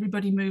anyone at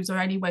Everybody Moves or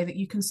any way that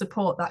you can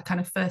support that kind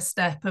of first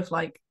step of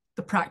like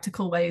the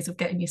practical ways of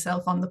getting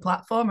yourself on the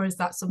platform? Or is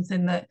that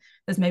something that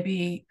there's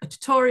maybe a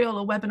tutorial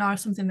or webinar or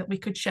something that we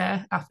could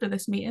share after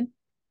this meeting?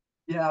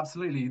 Yeah,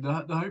 absolutely.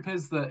 The hope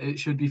is that it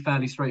should be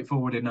fairly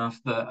straightforward enough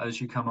that as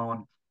you come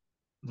on,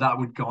 that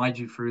would guide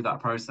you through that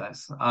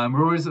process.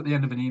 We're always at the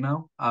end of an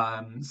email.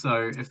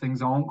 So if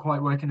things aren't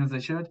quite working as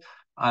they should,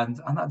 and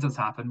that does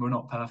happen, we're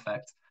not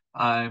perfect.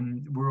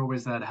 We're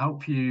always there to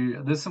help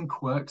you. There's some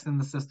quirks in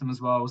the system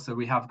as well. So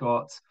we have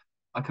got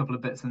a couple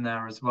of bits in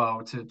there as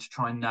well to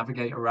try and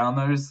navigate around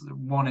those.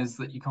 One is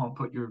that you can't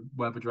put your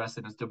web address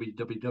in as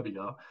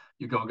www.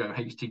 You got to go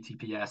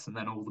HTTPS and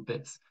then all the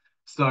bits.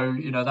 So,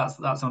 you know,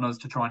 that's on us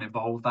to try and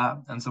evolve that.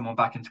 And someone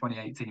back in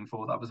 2018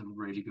 thought that was a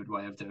really good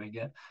way of doing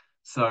it.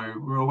 So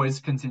we're always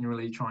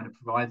continually trying to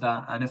provide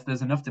that. And if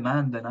there's enough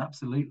demand, then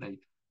absolutely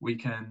we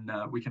can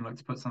look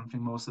to put something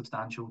more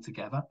substantial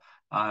together.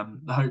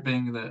 The hope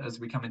being that as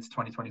we come into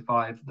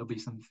 2025, there'll be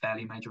some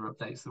fairly major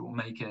updates that will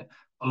make it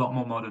a lot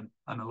more modern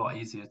and a lot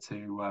easier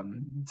to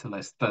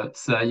list.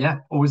 But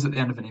yeah, always at the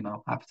end of an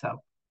email, happy to help.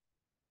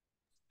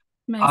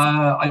 Amazing.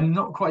 I'm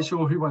not quite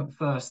sure who went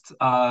first,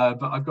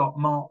 but I've got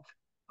Mark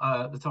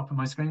at the top of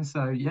my screen.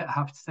 So yeah,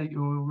 happy to take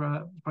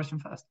your question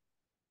first.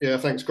 Yeah,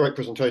 thanks. Great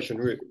presentation.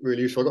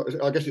 Really useful.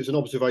 I guess it's an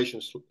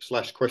observation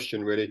slash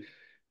question, really,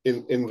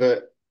 in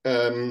that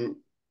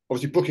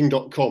obviously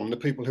Booking.com, the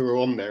people who are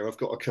on there have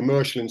got a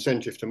commercial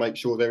incentive to make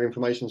sure their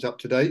information's up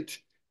to date.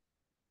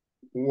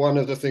 One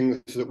of the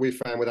things that we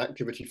found with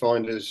activity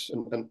finders,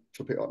 and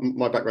for people,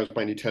 my background is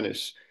mainly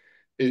tennis,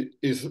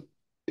 is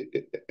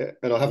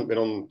and I haven't been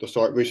on the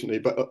site recently,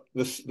 but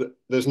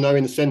there's no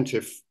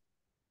incentive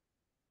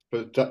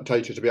for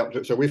data to be up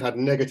to. So we've had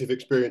negative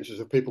experiences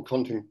of people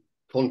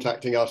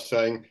contacting us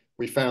saying,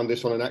 we found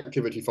this on an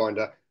activity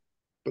finder,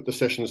 but the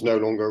session's no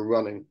longer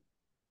running.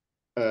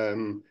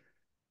 And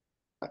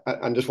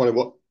just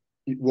wondering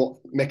what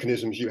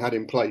mechanisms you had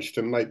in place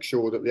to make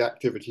sure that the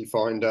activity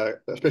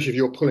finder, especially if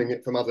you're pulling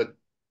it from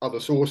other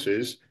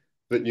sources,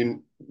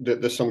 that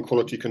there's some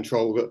quality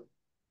control, that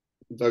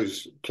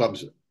those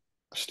clubs are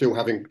still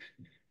having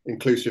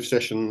inclusive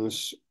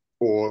sessions,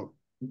 or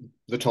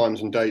the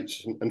times and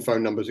dates and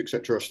phone numbers,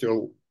 etc., are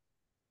still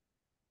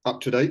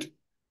up to date.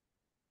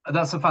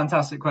 That's a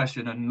fantastic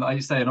question, and like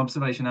you say, an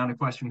observation and a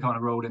question kind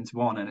of rolled into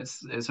one, and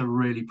it's a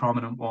really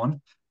prominent one.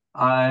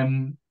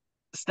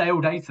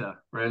 Stale data,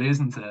 really,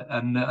 isn't it?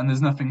 And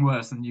there's nothing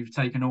worse than you've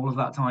taken all of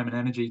that time and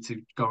energy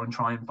to go and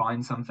try and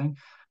find something,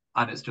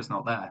 and it's just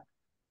not there.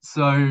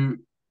 So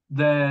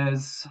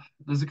there's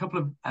a couple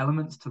of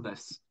elements to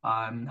this,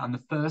 and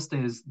the first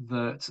is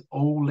that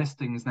all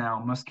listings now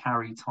must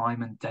carry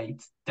time and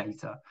date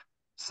data.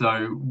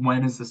 So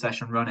when is the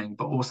session running,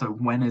 but also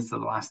when is the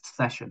last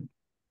session?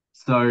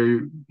 So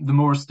the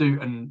more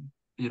astute, and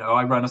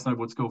I ran a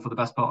snowboard school for the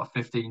best part of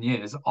 15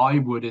 years. I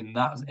would, in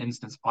that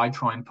instance, I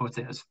try and put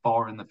it as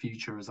far in the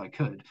future as I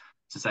could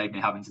to save me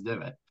having to do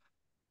it.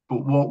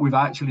 But what we've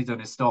actually done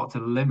is start to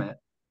limit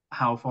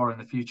how far in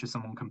the future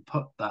someone can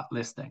put that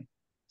listing.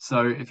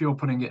 So if you're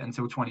putting it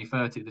until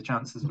 2030, the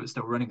chances of it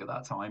still running at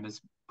that time is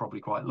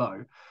probably quite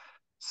low.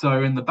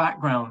 So in the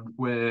background,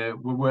 we're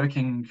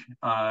working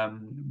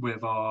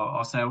with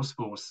our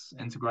Salesforce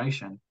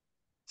integration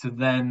to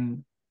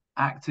then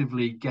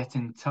actively get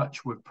in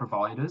touch with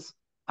providers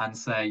and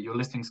say, your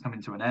listing's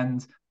coming to an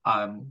end,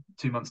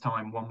 2 months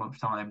time, 1 month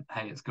time,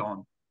 hey, it's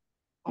gone.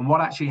 And what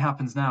actually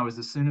happens now is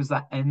as soon as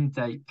that end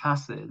date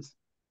passes,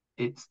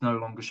 it's no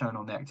longer shown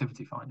on the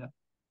activity finder.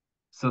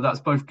 So that's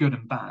both good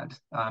and bad.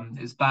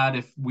 It's bad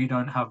if we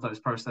don't have those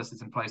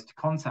processes in place to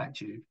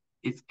contact you.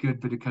 It's good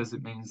because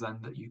it means then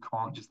that you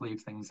can't just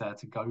leave things there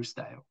to go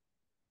stale.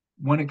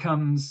 When it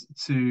comes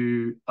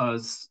to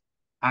us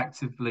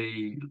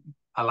actively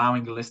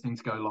allowing the listing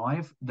to go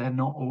live, they're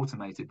not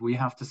automated. We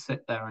have to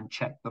sit there and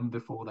check them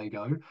before they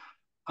go.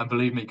 And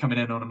believe me, coming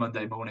in on a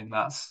Monday morning,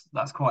 that's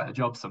quite a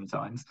job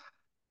sometimes.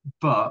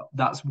 But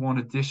that's one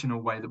additional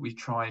way that we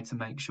try to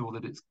make sure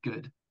that it's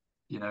good.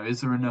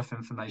 Is there enough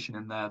information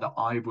in there that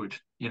I would,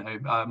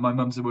 my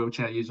mum's a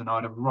wheelchair user and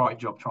I'd have a right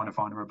job trying to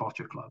find a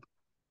robotic club.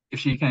 If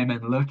she came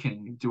in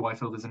looking, do I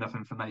feel there's enough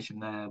information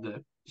there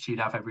that she'd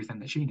have everything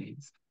that she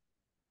needs?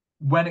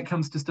 When it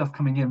comes to stuff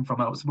coming in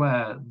from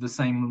elsewhere, the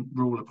same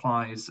rule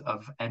applies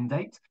of end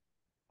date.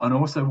 And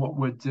also what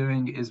we're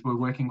doing is we're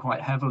working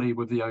quite heavily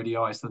with the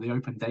ODI, so the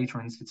Open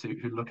Data Institute,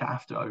 who look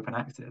after Open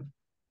Active.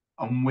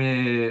 And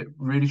we're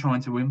really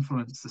trying to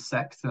influence the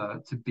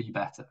sector to be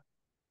better.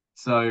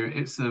 So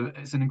it's an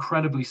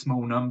incredibly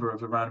small number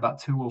of around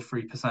about 2 or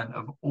 3%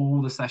 of all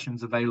the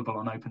sessions available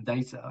on open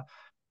data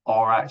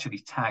are actually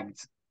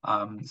tagged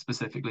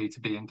specifically to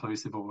be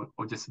inclusive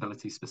or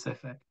disability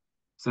specific.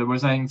 So we're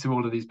saying to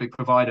all of these big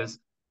providers,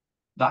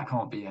 that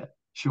can't be it.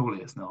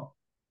 Surely it's not.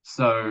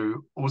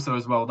 So also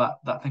as well,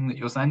 that thing that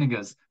you're sending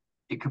us,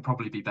 it could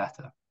probably be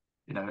better.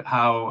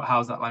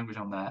 How's that language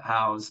on there?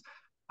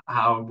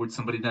 How would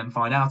somebody then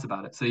find out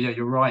about it? So yeah,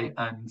 you're right.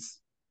 And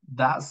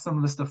that's some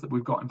of the stuff that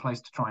we've got in place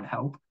to try and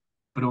help,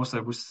 but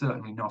also we're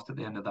certainly not at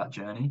the end of that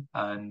journey.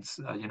 And,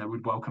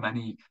 we'd welcome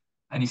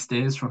any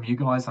steers from you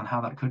guys on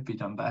how that could be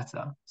done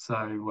better.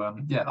 So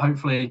yeah,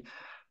 hopefully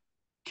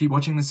keep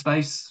watching the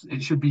space.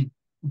 It should be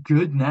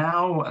good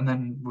now, and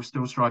then we're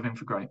still striving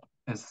for great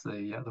is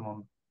the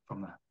one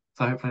from there.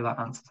 So hopefully that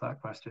answers that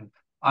question.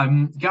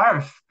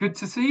 Gareth, good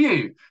to see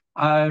you.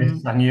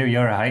 Yes, and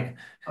you're right.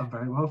 I'm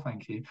very well,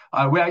 thank you.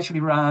 We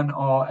actually ran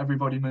our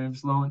Everybody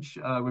Moves launch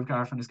with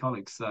Gareth and his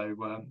colleagues. So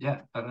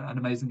yeah, an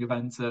amazing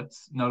event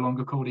that's no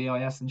longer called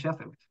EIS in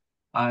Sheffield.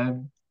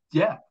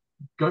 Yeah,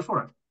 go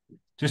for it.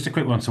 Just a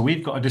quick one. So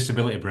we've got a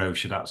disability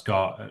brochure that's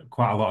got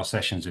quite a lot of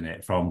sessions in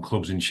it from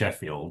clubs in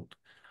Sheffield.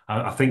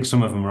 I think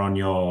some of them are on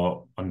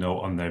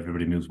the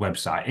Everybody Moves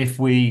website.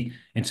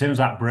 In terms of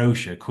that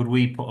brochure, could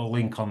we put a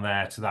link on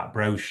there to that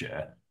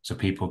brochure so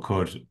people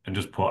could, and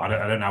just put, I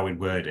don't know how we'd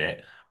word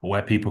it, but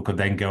where people could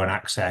then go and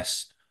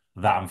access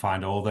that and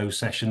find all those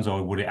sessions,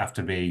 or would it have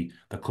to be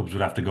the clubs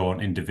would have to go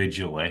on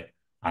individually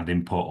and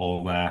input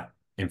all their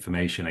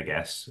information, I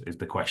guess, is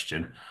the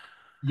question.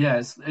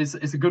 Yeah,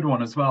 it's a good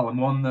one as well, and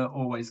one that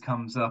always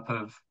comes up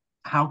of,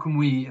 how can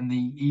we, in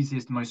the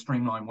easiest, most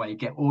streamlined way,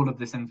 get all of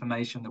this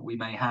information that we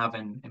may have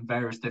in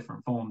various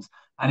different forms?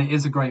 And it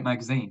is a great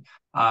magazine,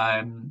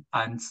 and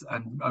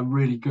a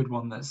really good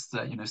one that's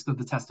stood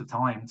the test of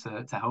time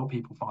to help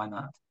people find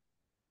that.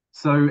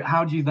 So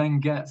how do you then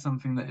get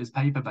something that is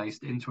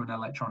paper-based into an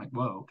electronic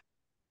world?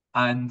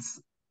 And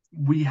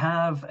we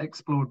have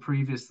explored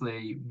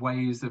previously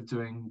ways of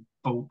doing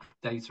bulk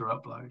data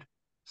upload.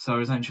 So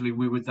essentially,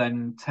 we would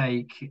then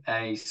take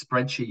a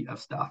spreadsheet of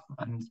stuff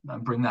and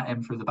bring that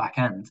in through the back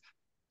end.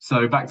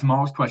 So back to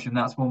Mark's question,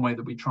 that's one way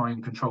that we try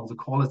and control the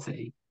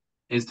quality,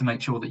 is to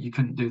make sure that you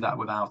couldn't do that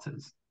without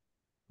us.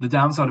 The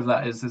downside of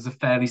that is there's a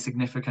fairly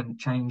significant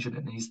change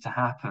that needs to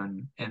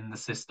happen in the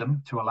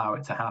system to allow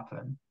it to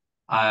happen.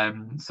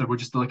 So we're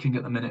just looking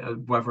at the minute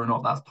of whether or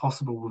not that's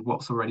possible with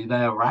what's already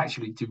there, or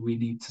actually do we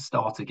need to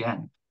start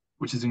again,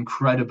 which is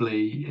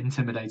incredibly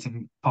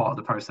intimidating part of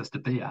the process to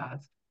be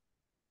at.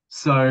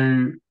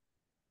 So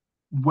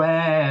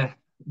where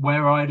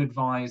I'd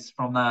advise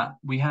from that,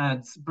 we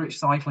had British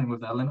Cycling with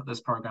their Limitless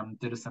program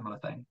did a similar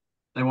thing.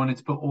 They wanted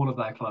to put all of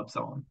their clubs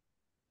on,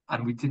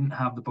 and we didn't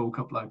have the bulk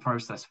upload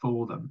process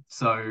for them.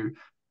 So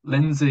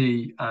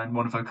Lindsay and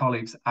one of her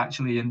colleagues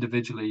actually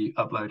individually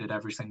uploaded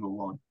every single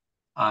one.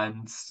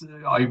 And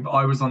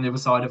I was on the other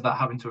side of that,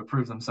 having to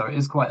approve them. So it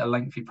is quite a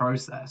lengthy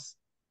process,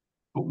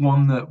 but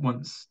one that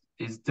once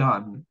is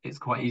done, it's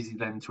quite easy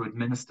then to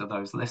administer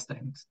those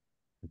listings.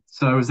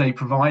 So as a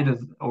provider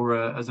or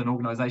as an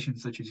organization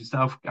such as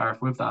yourself,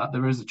 Gareth, with that,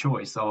 there is a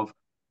choice of,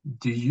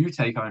 do you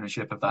take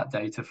ownership of that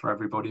data for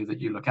everybody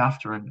that you look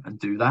after and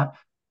do that?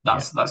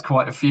 That's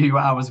quite a few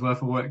hours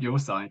worth of work your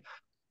side.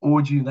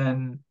 Or do you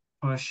then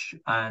push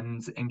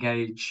and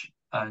engage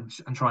and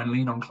try and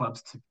lean on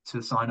clubs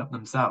to sign up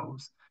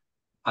themselves?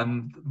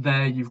 And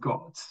there you've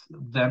got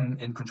them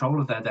in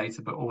control of their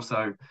data, but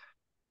also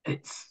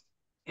it's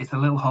a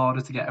little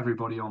harder to get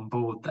everybody on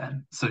board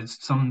then. So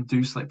some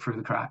do slip through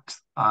the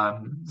cracks.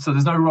 So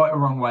there's no right or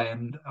wrong way.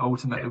 And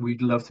ultimately,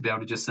 we'd love to be able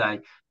to just say,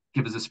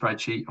 give us a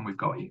spreadsheet and we've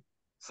got you.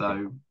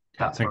 So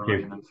that's what we're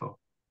aiming for.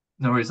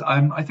 No worries.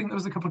 I think there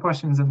was a couple of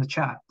questions in the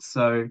chat.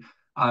 So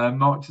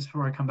Mark, just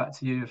before I come back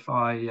to you, if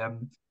I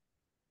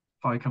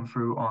come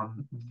through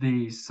on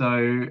these.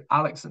 So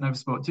Alex at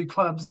Novasport, do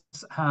clubs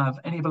have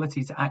any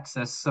ability to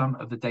access some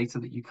of the data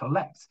that you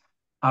collect?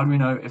 How do we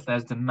know if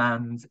there's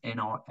demand in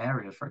our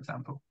area, for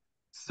example?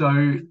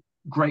 So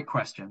great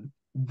question.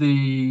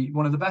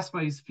 One of the best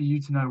ways for you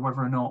to know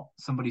whether or not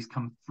somebody's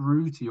come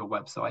through to your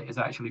website is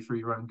actually through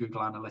your own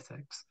Google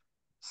Analytics.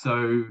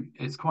 So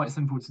it's quite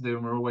simple to do,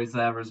 and we're always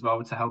there as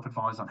well to help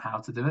advise on how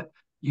to do it.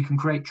 You can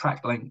create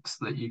track links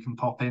that you can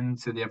pop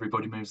into the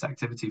Everybody Moves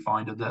activity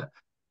finder, that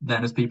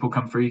then as people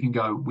come through, you can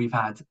go, we've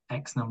had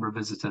X number of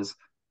visitors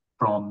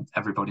from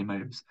Everybody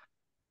Moves.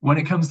 When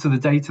it comes to the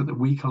data that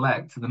we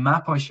collect, the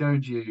map I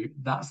showed you,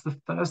 that's the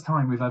first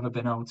time we've ever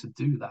been able to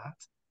do that.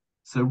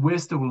 So we're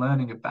still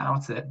learning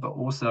about it, but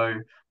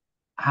also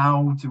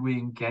how do we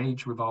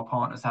engage with our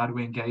partners? How do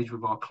we engage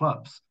with our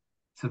clubs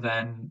to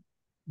then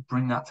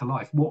bring that to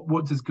life?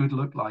 What does good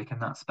look like in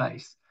that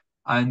space?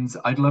 And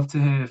I'd love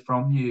to hear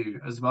from you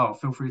as well.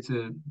 Feel free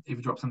to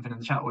either drop something in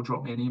the chat or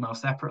drop me an email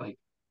separately.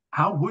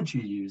 How would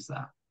you use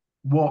that?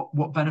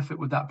 What benefit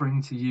would that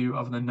bring to you,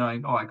 other than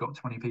knowing, oh, I got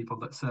 20 people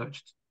that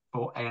searched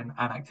for an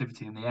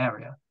activity in the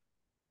area?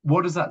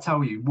 What does that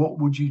tell you? What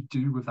would you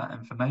do with that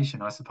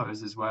information, I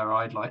suppose, is where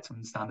I'd like to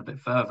understand a bit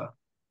further.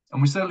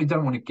 And we certainly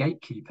don't want to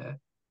gatekeep it,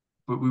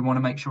 but we want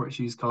to make sure it's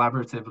used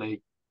collaboratively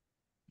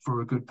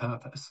for a good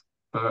purpose,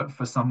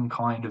 for some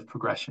kind of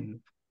progression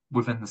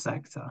within the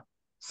sector.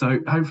 So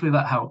hopefully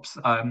that helps.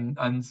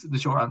 And the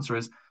short answer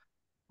is,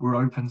 we're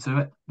open to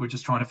it. We're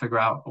just trying to figure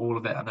out all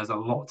of it. And there's a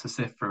lot to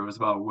sift through as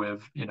well,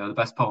 with, the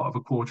best part of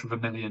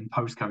 250,000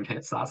 postcode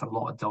hits. That's a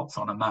lot of dots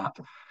on a map.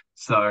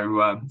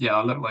 So yeah,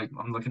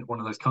 I'm looking at one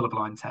of those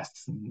colorblind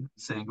tests and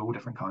seeing all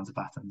different kinds of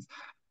patterns.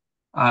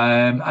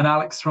 And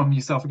Alex, from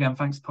yourself again,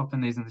 thanks for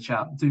popping these in the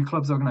chat. Do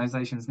clubs,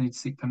 organizations need to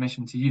seek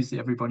permission to use the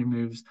Everybody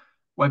Moves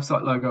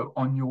website logo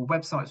on your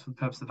websites for the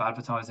purpose of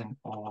advertising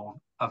or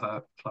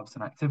other clubs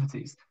and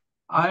activities?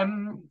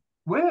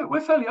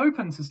 We're fairly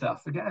open to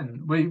stuff.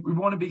 Again, we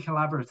want to be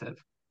collaborative,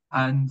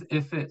 and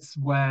if it's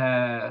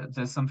where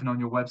there's something on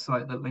your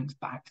website that links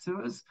back to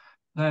us,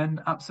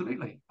 then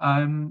absolutely.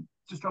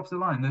 Just drop us a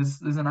line.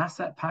 There's an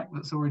asset pack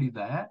that's already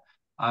there,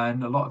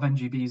 and a lot of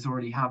NGBs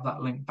already have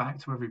that link back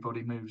to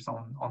Everybody Moves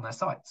on their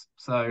sites.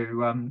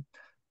 So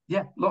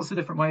yeah, lots of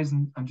different ways,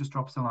 and just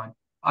drop us a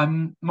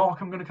line.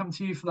 Mark, I'm going to come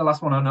to you for the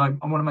last one. I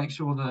want to make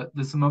sure that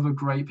there's some other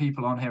great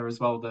people on here as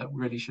well that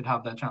really should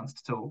have their chance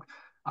to talk.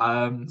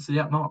 So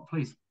yeah, Mark,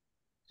 please.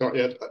 So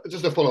yeah,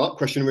 just a follow-up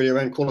question really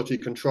around quality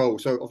control.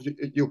 So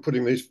obviously you're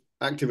putting these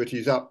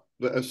activities up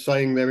that are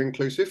saying they're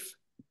inclusive,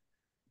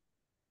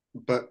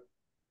 but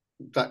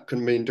that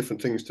can mean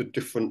different things to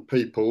different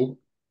people.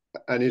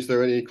 And is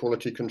there any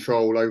quality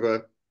control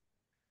over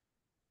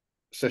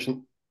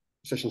sessions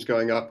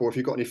going up, or if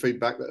you've got any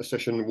feedback that a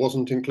session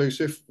wasn't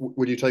inclusive,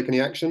 would you take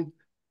any action?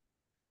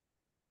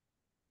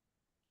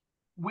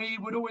 we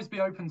would always be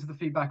open to the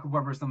feedback of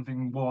whether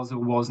something was or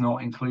was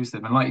not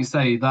inclusive. And like you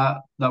say,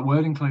 that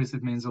word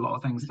inclusive means a lot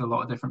of things to a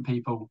lot of different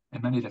people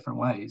in many different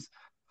ways.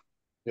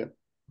 Yeah.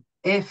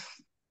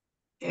 If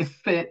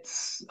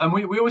it's, and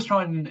we always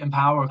try and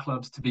empower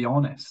clubs to be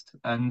honest,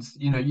 and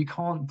you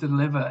can't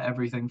deliver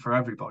everything for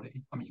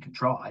everybody. I mean, you can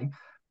try,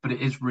 but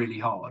it is really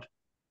hard.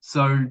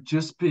 So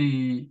just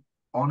be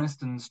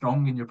honest and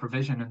strong in your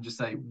provision and just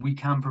say, we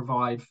can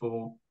provide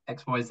for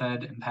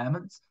XYZ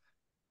impairments.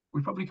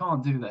 We probably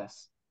can't do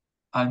this.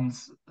 And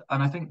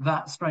I think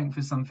that strength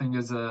is something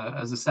as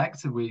a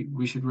sector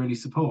we should really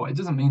support. It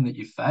doesn't mean that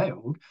you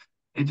failed.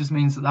 It just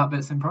means that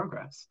bit's in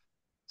progress.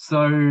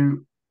 So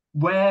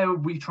where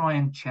we try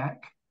and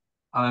check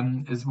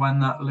is when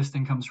that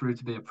listing comes through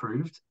to be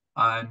approved.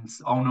 And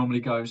I'll normally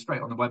go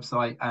straight on the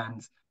website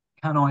and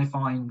can I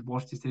find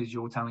what it is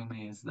you're telling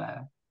me is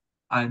there?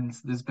 And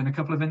there's been a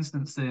couple of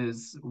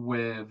instances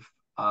with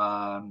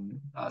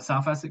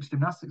South Essex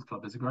Gymnastics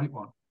Club is a great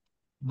one.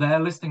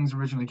 Their listings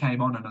originally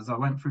came on, and as I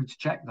went through to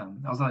check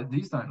them, I was like,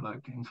 these don't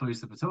look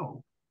inclusive at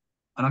all.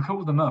 And I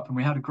called them up and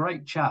we had a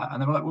great chat,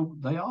 and they were like, well,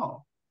 they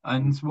are.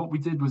 And what we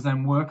did was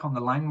then work on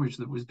the language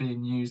that was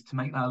being used to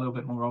make that a little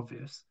bit more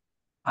obvious.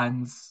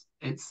 And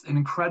it's an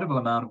incredible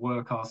amount of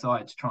work our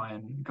side to try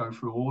and go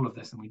through all of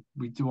this, and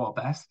we do our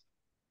best.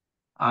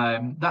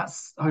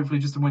 That's hopefully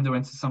just a window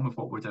into some of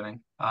what we're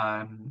doing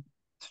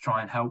to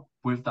try and help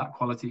with that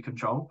quality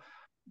control.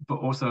 But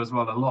also as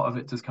well, a lot of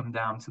it does come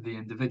down to the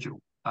individual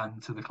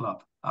and to the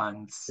club,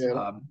 and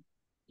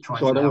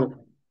trying to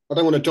help. I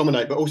don't want to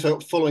dominate, but also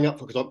following up,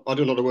 because I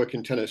do a lot of work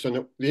in tennis,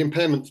 and the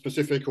impairment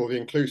specific or the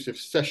inclusive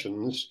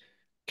sessions,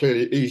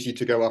 clearly easy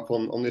to go up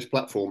on this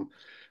platform.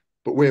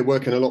 But we're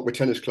working a lot with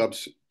tennis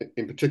clubs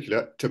in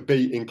particular to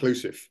be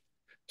inclusive.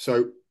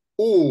 So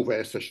all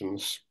their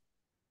sessions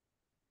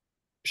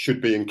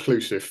should be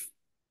inclusive.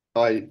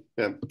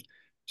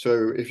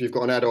 So if you've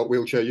got an adult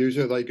wheelchair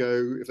user, they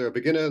go, if they're a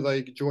beginner,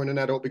 they join an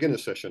adult beginner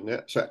session.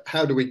 Yeah. So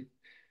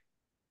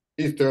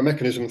is there a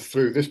mechanism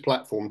through this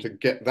platform to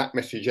get that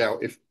message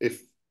out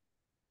if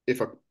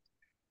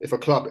a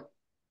club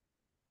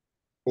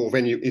or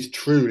venue is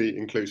truly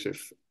inclusive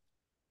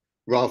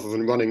rather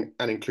than running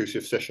an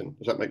inclusive session?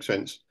 Does that make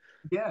sense?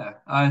 Yeah,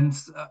 and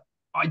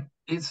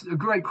it's a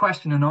great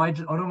question, and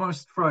I'd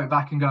almost throw it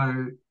back and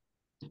go,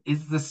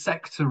 is the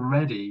sector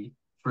ready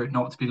for it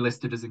not to be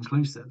listed as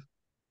inclusive?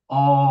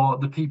 Are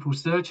the people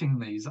searching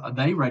these, are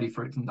they ready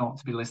for it not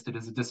to be listed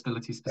as a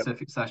disability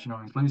specific session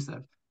or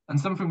inclusive? And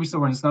something we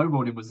saw in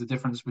snowboarding was the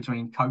difference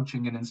between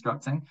coaching and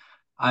instructing.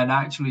 And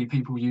actually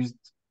people used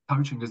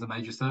coaching as a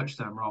major search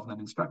term rather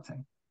than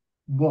instructing.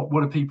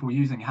 What are people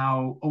using?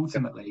 How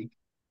ultimately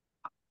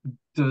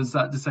does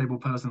that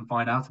disabled person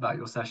find out about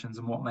your sessions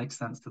and what makes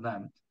sense to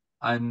them?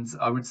 And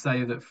I would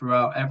say that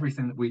throughout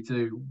everything that we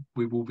do,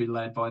 we will be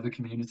led by the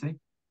community.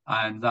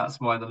 And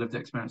that's why the Lived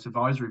Experience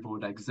Advisory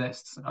Board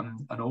exists.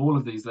 And all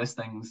of these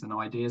listings and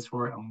ideas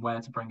for it and where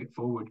to bring it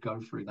forward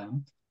go through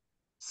them.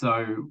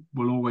 So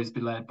we'll always be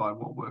led by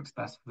what works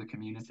best for the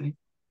community.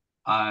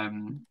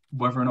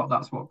 Whether or not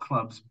that's what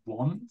clubs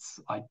want,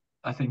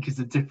 I think is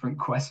a different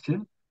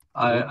question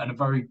and a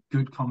very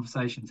good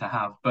conversation to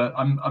have. But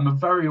I'm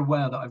very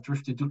aware that I've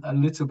drifted a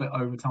little bit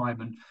over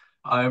time, and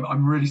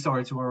I'm really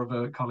sorry to our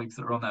other colleagues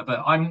that are on there.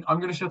 But I'm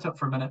going to shut up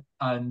for a minute,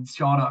 and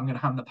Shana, I'm going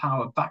to hand the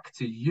power back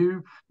to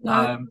you.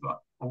 No. But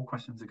all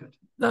questions are good.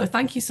 No,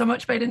 thank you so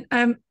much, Baden.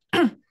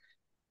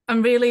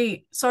 I'm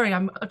really sorry.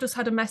 I've just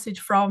had a message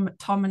from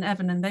Tom and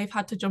Evan, and they've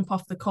had to jump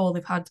off the call.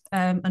 They've had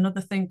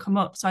another thing come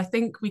up. So I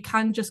think we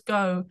can just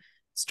go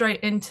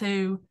straight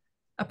into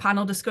a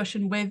panel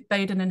discussion with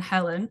Baden and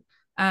Helen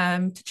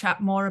to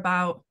chat more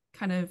about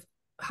kind of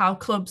how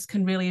clubs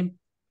can really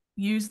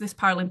use this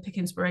Paralympic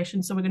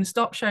inspiration. So we're going to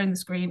stop sharing the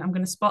screen. I'm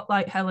going to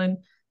spotlight Helen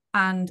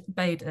and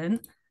Baden,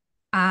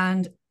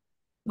 and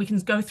we can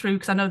go through,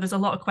 because I know there's a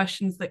lot of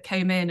questions that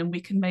came in, and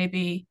we can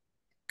maybe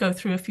go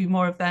through a few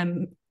more of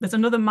them. There's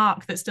another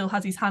Mark that still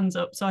has his hands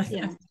up, so I've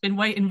been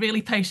waiting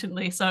really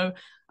patiently. So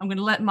I'm going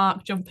to let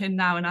Mark jump in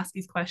now and ask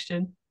his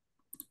question.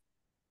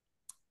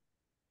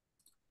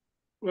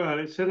 Well,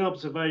 it's an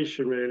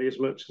observation really as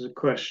much as a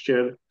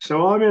question.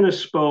 So I'm in a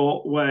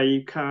sport where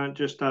you can't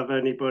just have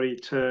anybody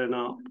turn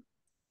up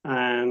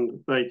and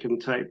they can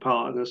take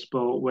part in the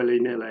sport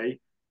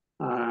willy-nilly,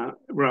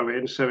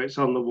 rowing, so it's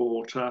on the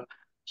water.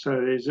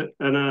 So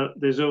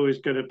there's always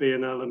going to be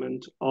an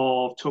element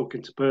of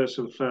talking to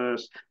person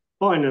first,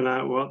 finding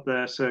out what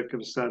their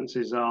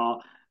circumstances are,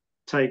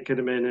 taking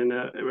them in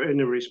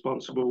a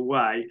responsible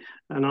way.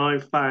 And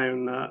I've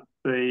found that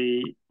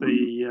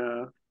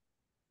the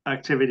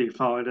activity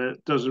finder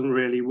doesn't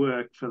really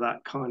work for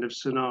that kind of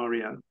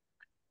scenario.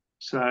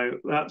 So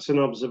that's an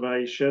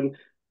observation.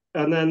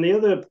 And then the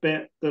other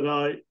bit that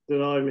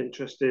I'm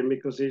interested in,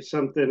 because it's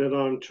something that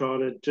I'm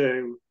trying to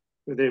do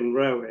within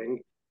rowing,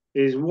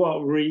 is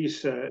what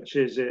research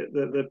is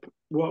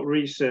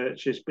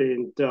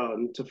being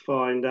done to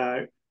find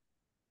out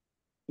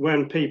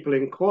when people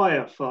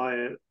inquire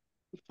via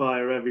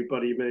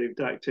Everybody Moved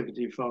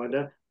Activity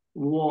Finder,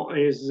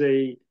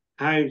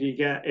 how do you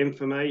get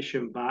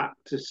information back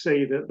to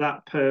see that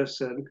that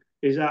person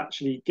is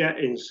actually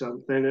getting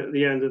something at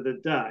the end of the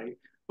day?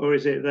 Or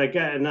is it they're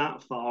getting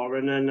that far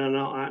and then they're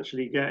not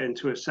actually getting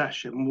to a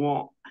session?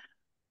 What,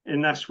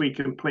 unless we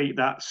complete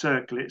that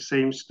circle, it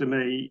seems to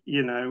me,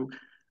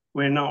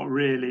 we're not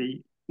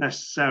really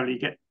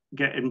necessarily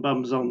getting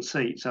bums on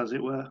seats, as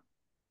it were.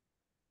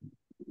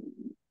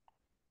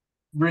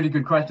 Really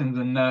good questions,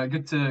 and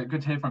good to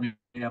hear from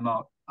you,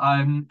 Mark.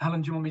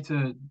 Helen, do you want me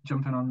to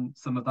jump in on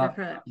some of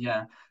that?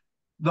 Yeah.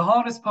 The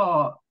hardest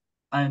part,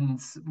 and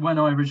when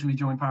I originally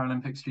joined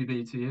Paralympics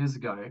GB 2 years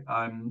ago,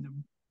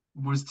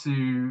 was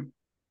to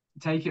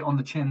take it on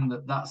the chin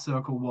that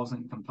circle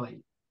wasn't complete.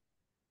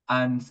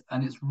 And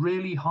it's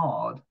really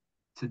hard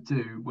to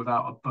do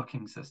without a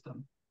booking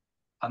system.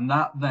 And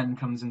that then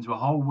comes into a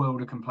whole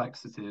world of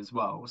complexity as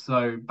well.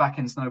 So back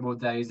in snowboard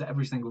days,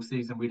 every single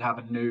season we'd have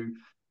a new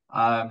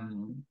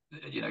kind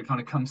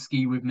of come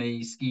ski with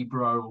me, ski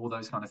bro, all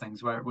those kind of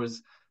things, where it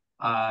was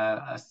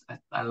a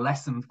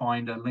lesson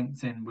finder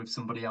linked in with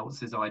somebody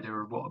else's idea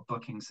of what a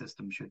booking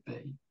system should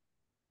be.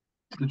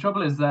 The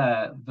trouble is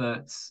there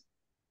that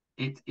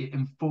it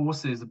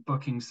enforces a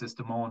booking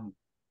system on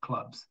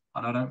clubs,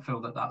 and I don't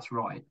feel that that's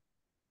right.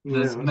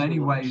 There's many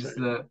ways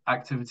that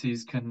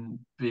activities can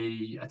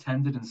be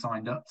attended and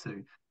signed up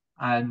to,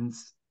 and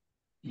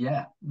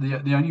yeah,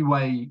 the only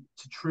way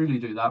to truly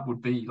do that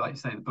would be, like you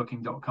say, the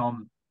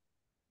booking.com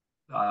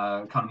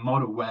kind of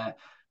model where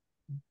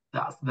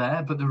that's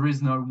there, but there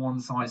is no one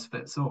size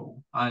fits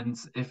all. And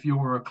if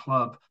you're a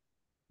club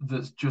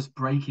that's just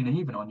breaking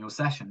even on your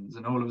sessions,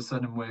 and all of a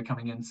sudden we're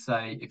coming in to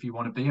say, if you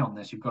want to be on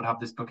this, you've got to have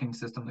this booking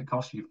system that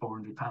costs you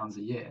 £400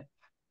 a year.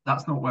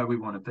 That's not where we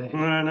want to be.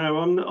 No,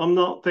 I'm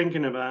not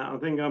thinking about. I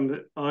think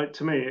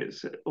to me,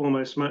 it's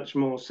almost much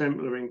more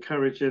simpler,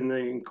 encouraging the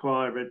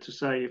inquirer to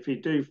say, if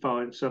you do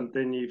find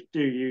something, you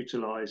do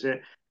utilise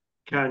it.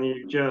 Can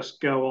you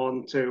just go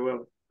on to a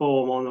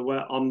form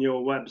on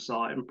your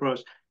website and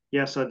press,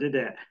 yes, I did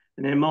it,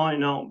 and it might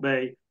not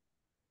be,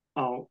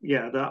 oh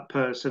yeah, that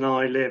person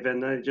I live in,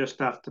 they just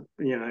have to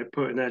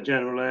put in their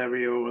general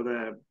area or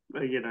their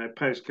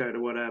postcode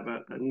or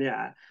whatever, and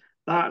yeah,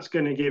 that's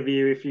going to give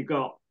you, if you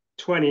got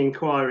 20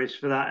 inquiries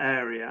for that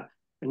area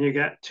and you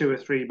get 2 or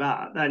 3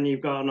 back, then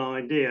you've got an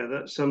idea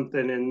that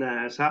something in there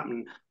has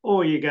happened.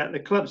 Or you get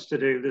the clubs to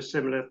do the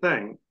similar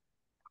thing.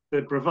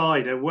 The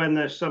provider, when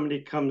there's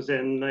somebody comes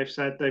in, they've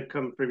said they've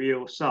come from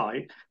your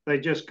site, they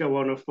just go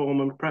on a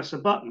form and press a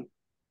button.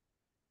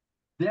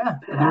 Yeah,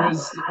 there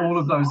is all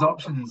of those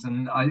options,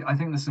 and I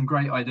think there's some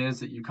great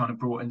ideas that you kind of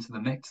brought into the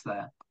mix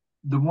there.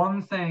 The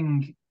one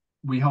thing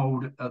we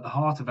hold at the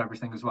heart of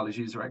everything as well is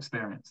user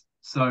experience.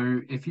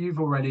 So if you've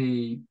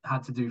already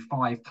had to do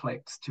 5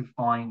 clicks to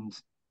find,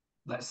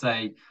 let's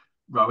say,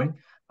 rowing,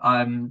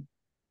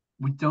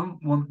 we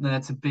don't want there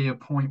to be a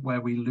point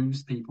where we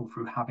lose people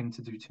through having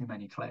to do too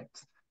many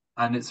clicks.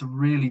 And it's a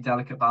really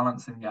delicate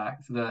balancing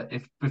act that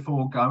if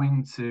before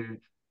going to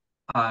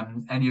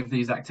any of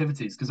these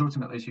activities, because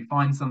ultimately as you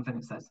find something,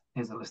 it says,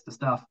 here's a list of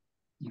stuff.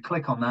 You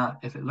click on that.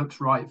 If it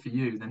looks right for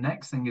you, the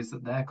next thing is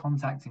that they're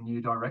contacting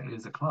you directly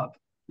as a club,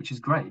 which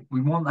is great.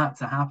 We want that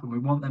to happen. We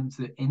want them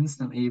to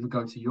instantly either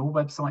go to your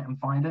website and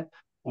find it,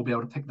 or be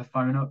able to pick the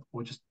phone up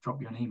or just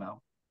drop you an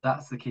email.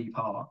 That's the key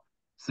part.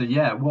 So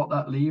yeah, what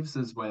that leaves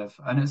us with,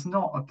 and it's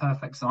not a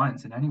perfect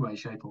science in any way,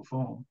 shape or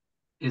form,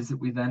 is that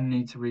we then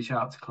need to reach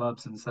out to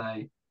clubs and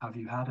say, have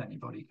you had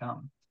anybody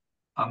come?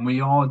 And we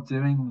are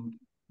doing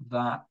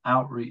that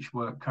outreach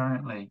work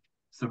currently.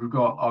 So we've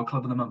got our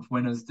Club of the Month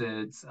winners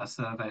did a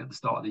survey at the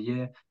start of the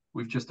year.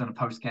 We've just done a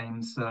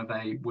post-game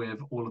survey with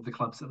all of the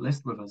clubs that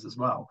list with us as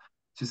well,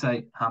 to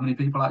say how many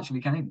people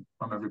actually came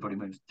from Everybody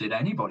Moves. Did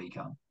anybody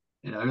come?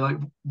 Like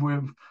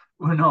we're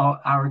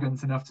not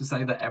arrogant enough to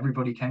say that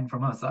everybody came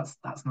from us.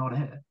 That's not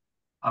it.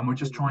 And we're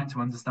just trying to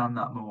understand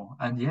that more.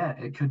 And yeah,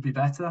 it could be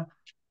better.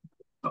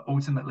 But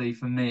ultimately,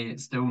 for me, it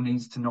still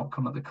needs to not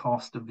come at the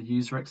cost of the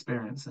user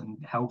experience and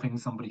helping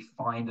somebody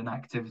find an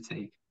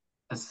activity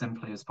as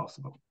simply as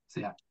possible.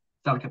 So yeah,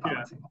 delicate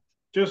balancing.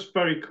 Yeah. Just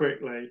very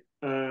quickly.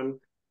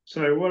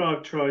 So what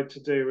I've tried to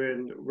do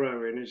in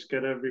rowing is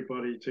get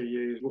everybody to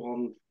use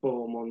one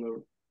form on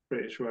the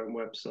British Rowing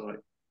website.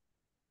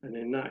 And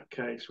in that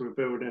case, we're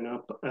building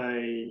up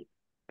a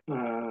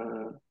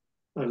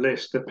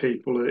list of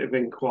people that have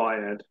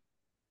inquired.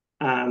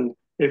 And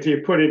if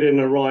you put it in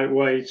the right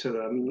way to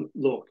them,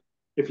 look,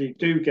 if you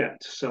do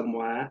get to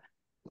somewhere,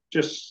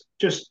 just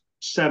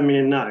send me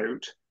a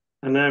note,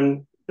 and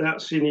then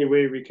that's the only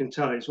way we can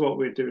tell is what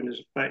we're doing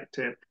is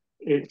effective.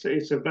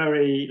 It's a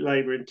very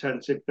labour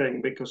intensive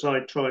thing, because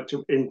I try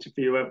to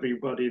interview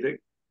everybody that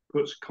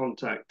puts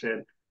contact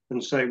in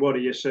and say, what are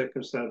your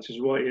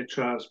circumstances, what are your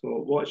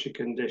transport, what's your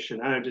condition,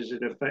 how does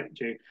it affect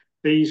you,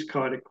 these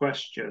kind of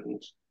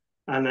questions,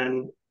 and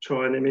then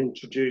try and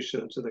introduce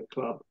them to the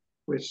club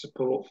with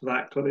support for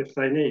that club if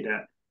they need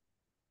it.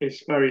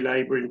 It's very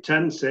labour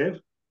intensive,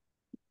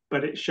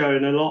 but it's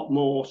shown a lot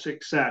more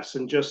success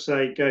than just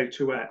say go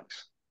to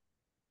X.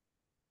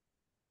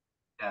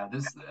 Yeah,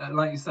 this,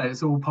 like you say,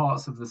 it's all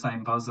parts of the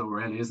same puzzle,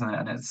 really, isn't it?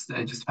 And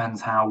it just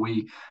depends how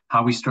we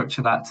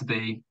structure that to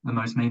be the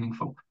most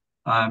meaningful.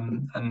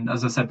 And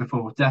as I said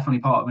before, definitely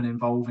part of an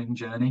involving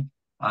journey.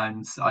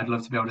 And I'd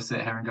love to be able to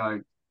sit here and go,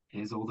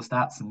 here's all the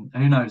stats, and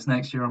who knows,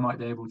 next year I might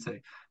be able to.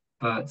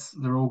 But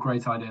they're all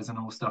great ideas and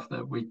all stuff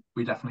that we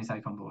definitely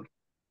take on board.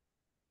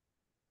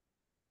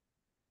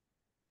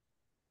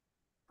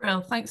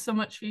 Brill, thanks so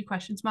much for your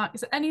questions, Mark.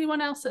 Is there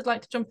anyone else that'd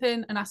like to jump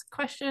in and ask a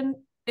question?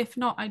 If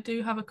not, I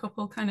do have a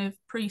couple kind of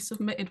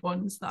pre-submitted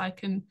ones that I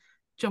can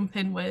jump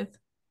in with.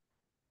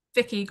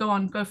 Vicky, go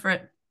on, go for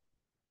it.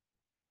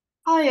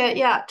 Oh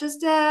yeah. Just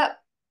go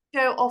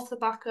off the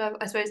back of,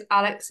 I suppose,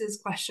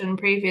 Alex's question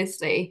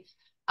previously.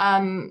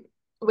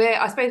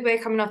 I suppose we're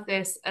coming off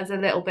this as a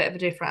little bit of a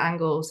different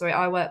angle. So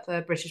I work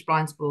for British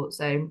Blind Sport,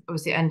 so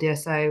obviously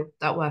NDSO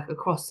that work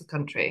across the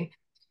country.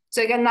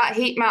 So again, that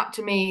heat map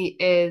to me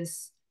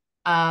is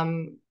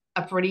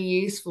a pretty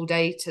useful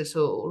data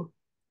tool.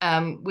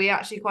 We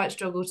actually quite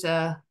struggle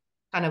to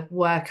kind of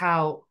work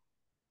out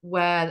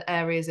where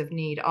areas of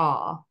need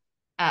are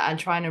and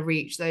trying to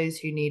reach those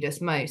who need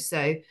us most.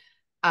 So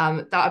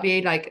that would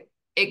be like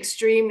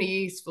extremely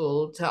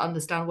useful to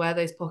understand where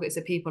those pockets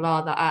of people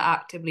are that are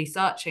actively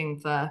searching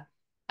for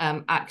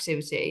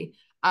activity.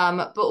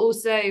 But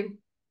also,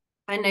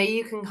 I know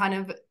you can kind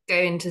of go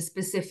into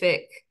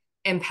specific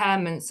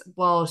impairments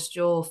whilst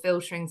you're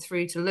filtering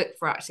through to look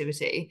for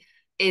activity.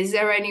 Is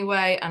there any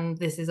way, and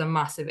this is a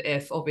massive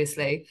if,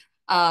 obviously,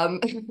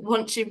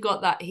 once you've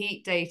got that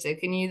heat data,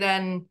 can you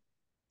then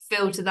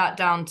filter that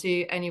down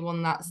to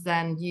anyone that's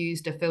then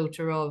used a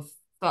filter of,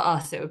 for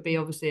us, it would be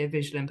obviously a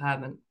visual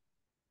impairment?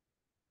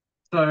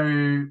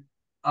 So,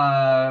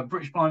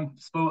 British Blind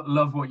Sport,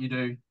 love what you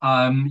do.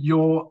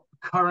 Your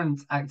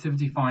current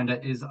activity finder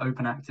is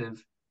OpenActive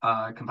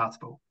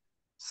compatible.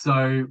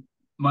 So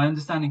my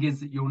understanding is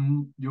that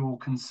you're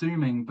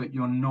consuming, but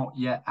you're not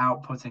yet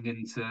outputting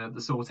into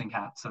the sorting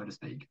hat, so to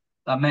speak.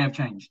 That may have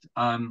changed.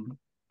 I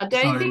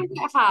don't think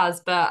it has,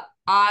 but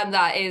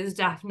that is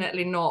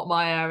definitely not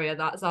my area.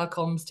 That's our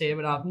comms team,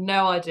 and I have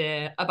no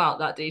idea about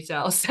that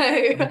detail.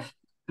 So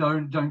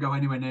don't go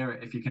anywhere near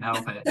it if you can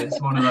help it.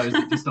 It's one of those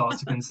that just starts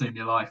to consume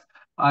your life.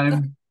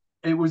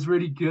 It was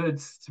really good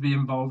to be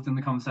involved in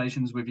the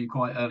conversations with you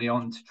quite early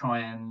on to try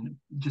and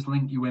just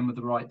link you in with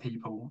the right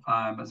people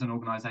as an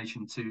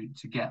organisation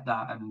to get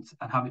that and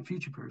have it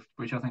future-proofed,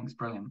 which I think is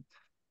brilliant.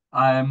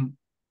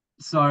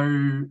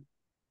 So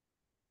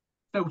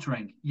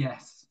filtering,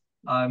 yes,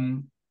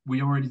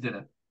 we already did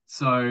it.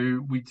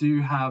 So we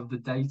do have the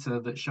data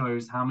that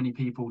shows how many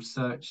people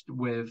searched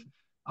with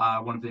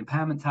one of the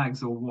impairment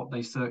tags or what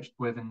they searched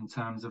with in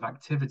terms of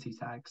activity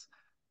tags.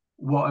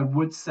 What I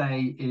would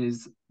say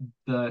is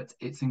that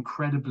it's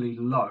incredibly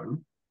low,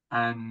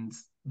 and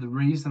the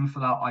reason for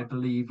that, I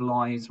believe,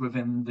 lies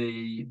within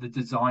the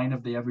design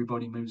of the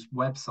Everybody Moves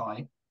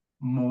website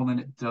more than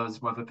it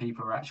does whether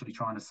people are actually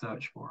trying to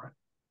search for it.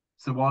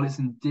 So while it's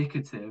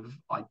indicative,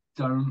 I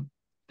don't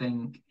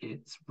think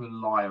it's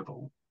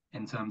reliable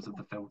in terms of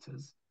the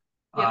filters.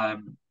 Yeah.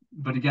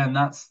 But again,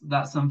 that's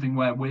something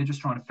where we're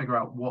just trying to figure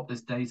out what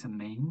this data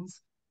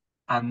means,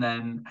 and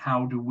then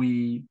how do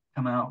we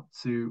come out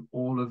to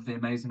all of the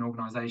amazing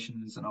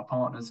organizations and our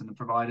partners and the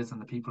providers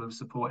and the people who have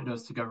supported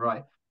us to go,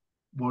 right,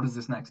 what does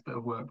this next bit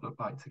of work look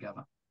like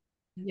together?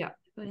 Yeah.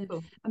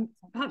 Cool.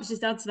 Perhaps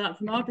just add to that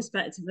from our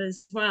perspective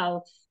as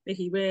well,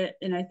 Vicky, we're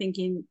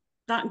thinking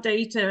that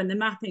data and the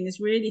mapping is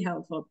really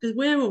helpful because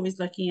we're always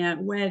looking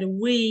at where do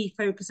we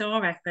focus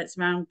our efforts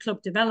around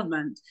club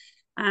development,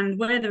 and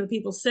where there are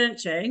people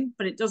searching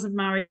but it doesn't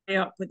marry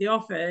up with the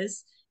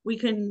offers, we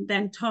can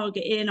then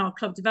target in our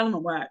club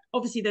development work.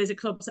 Obviously those are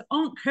clubs that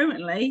aren't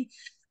currently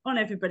on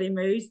Everybody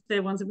Moves, the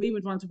ones that we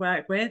would want to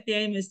work with. The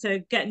aim is to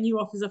get new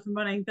offers up and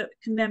running that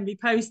can then be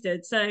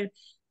posted. So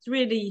it's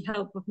really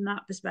helpful from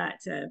that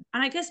perspective.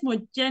 And I guess more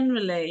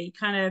generally,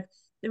 kind of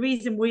the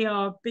reason we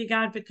are big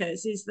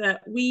advocates is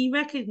that we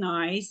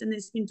recognise, and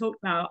it's been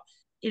talked about,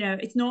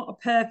 it's not a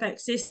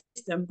perfect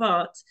system,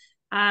 but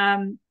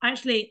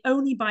actually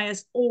only by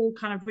us all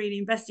kind of really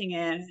investing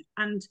in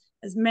and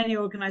as many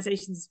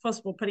organisations as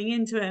possible putting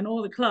into it and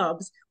all the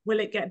clubs,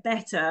 will it get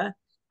better,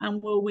 and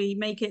will we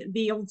make it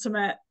the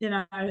ultimate,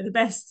 the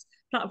best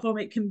platform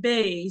it can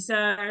be. So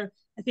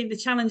I think the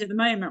challenge at the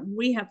moment,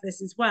 we have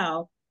this as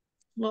well,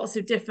 lots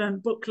of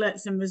different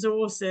booklets and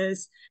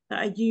resources that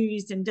are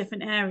used in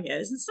different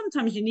areas, and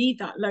sometimes you need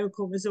that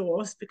local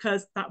resource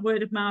because that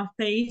word of mouth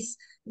piece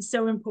is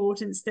so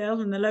important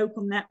still, and the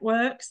local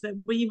networks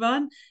that we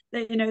run,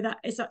 that that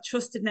is that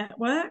trusted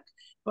network.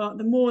 But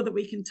the more that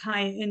we can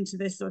tie it into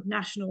this sort of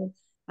national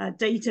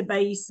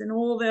database and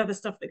all the other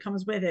stuff that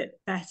comes with it,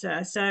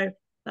 better. So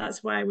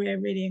that's why we're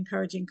really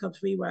encouraging clubs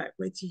we work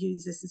with to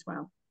use this as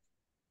well.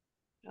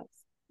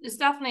 It's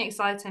definitely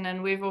exciting,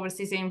 and we've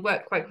obviously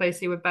worked quite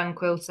closely with Ben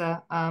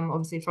Quilter,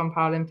 obviously from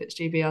Paralympics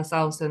GB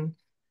ourselves, and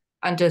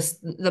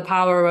just the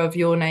power of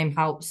your name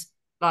helps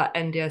like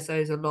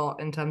NDSOs a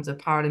lot in terms of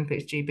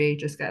Paralympics GB,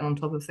 just getting on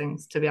top of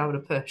things to be able to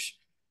push.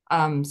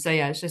 So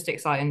yeah, it's just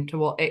exciting to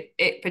what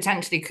it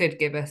potentially could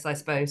give us, I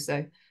suppose.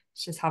 So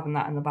it's just having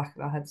that in the back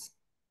of our heads.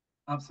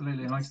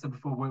 Absolutely. And like I said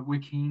before, we're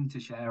keen to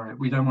share it.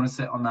 We don't want to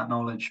sit on that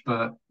knowledge,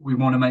 but we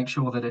want to make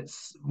sure that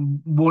it's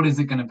what is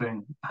it going to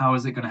bring? How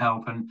is it going to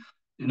help? And,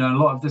 a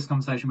lot of this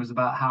conversation was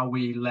about how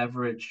we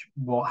leverage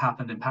what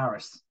happened in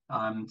Paris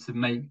to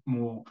make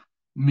more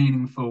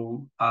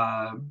meaningful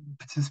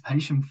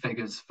participation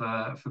figures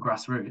for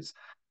grassroots.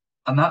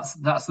 And that's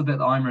the bit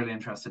that I'm really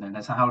interested in,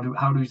 is how do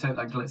we take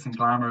that glitz and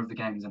glamour of the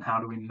games and how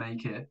do we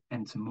make it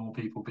into more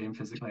people being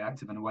physically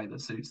active in a way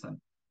that suits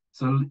them?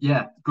 So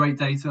yeah, great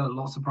data,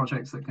 lots of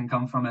projects that can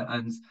come from it.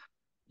 And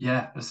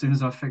yeah, as soon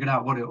as I've figured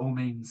out what it all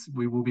means,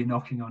 we will be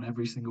knocking on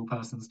every single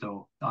person's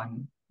door.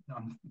 I'm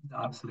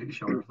absolutely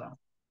sure of that.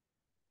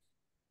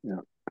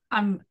 Yeah.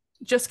 I'm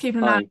just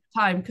keeping an eye on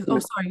time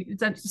because, sorry,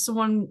 does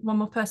one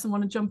more person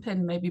want to jump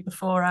in maybe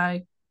before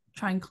I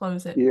try and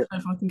close it so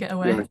everyone can get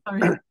away?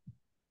 Sorry.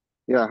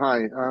 Yeah,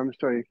 hi. I'm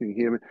sorry you can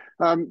hear me.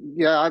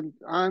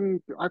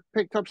 I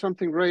picked up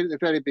something right at the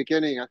very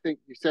beginning. I think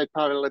you said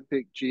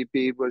Paralympic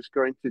GB was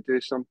going to do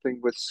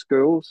something with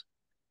schools,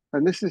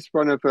 and this is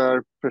one of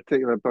our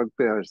particular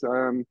bugbears.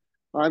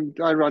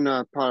 I run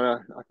a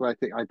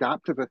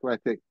adaptive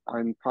athletic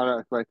and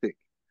para-athletic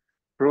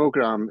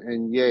program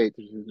in Yate,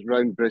 which is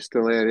around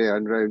Bristol area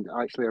and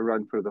actually a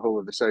run for the whole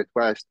of the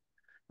Southwest.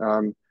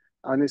 And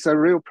it's a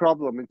real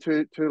problem in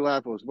two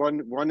levels.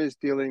 One is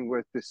dealing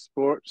with the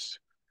sports,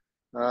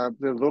 the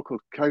local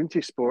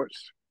county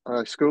sports,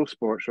 school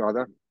sports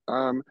rather,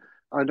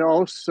 and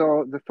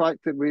also the fact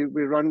that we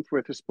run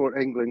with a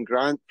Sport England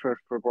grant for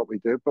what we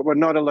do, but we're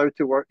not allowed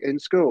to work in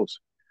schools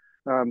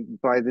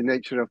by the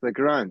nature of the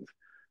grant.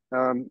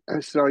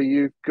 So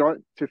you've got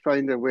to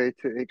find a way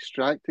to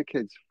extract the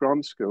kids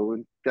from school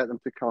and get them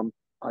to come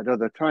at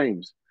other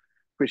times,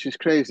 which is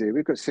crazy.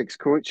 We've got 6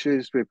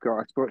 coaches, we've got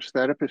a sports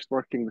therapist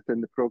working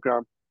within the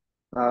program.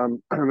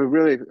 And a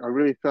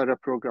really thorough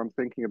program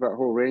thinking about a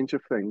whole range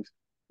of things,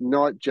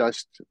 not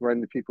just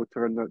when the people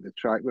turn out the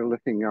track. We're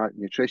looking at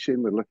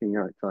nutrition, we're looking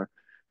at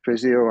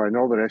physio and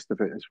all the rest of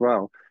it as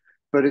well.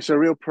 But it's a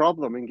real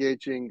problem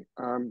engaging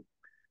with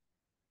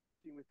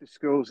the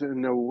schools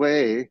in a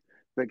way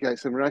that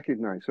gets them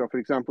recognised. So, for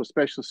example,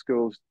 special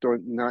schools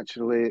don't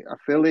naturally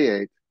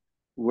affiliate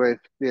with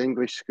the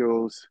English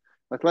schools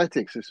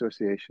athletics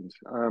associations.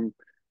 And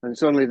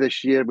it's only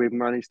this year we've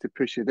managed to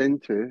push it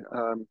into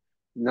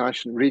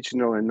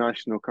regional and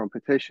national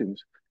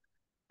competitions.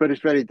 But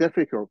it's very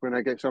difficult when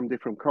I get somebody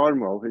from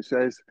Cornwall who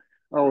says,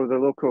 oh, the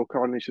local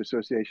Cornish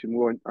Association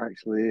won't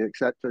actually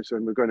accept us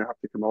and we're going to have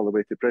to come all the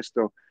way to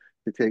Bristol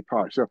to take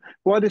part. So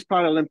what is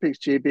Paralympics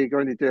GB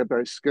going to do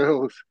about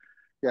schools?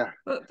 Yeah.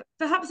 But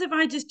perhaps if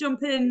I just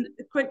jump in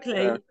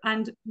quickly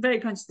and very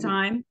conscious of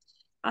time.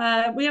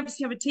 We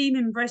obviously have a team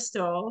in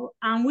Bristol,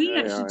 and we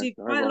actually do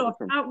quite a lot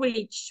of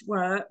outreach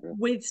work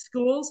with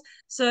schools.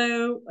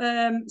 So,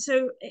 a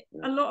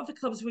lot of the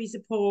clubs we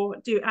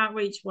support do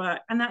outreach work,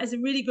 and that is a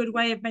really good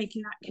way of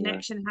making that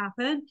connection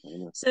happen.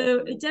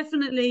 So, it's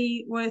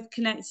definitely worth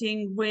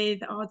connecting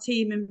with our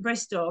team in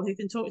Bristol, who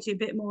can talk to you a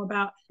bit more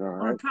about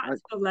on a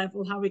practical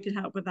level how we can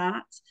help with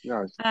that.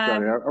 No,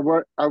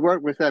 sorry, I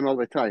work with them all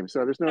the time,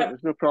 so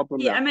there's no problem.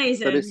 Yeah, there.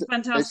 Amazing,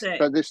 fantastic.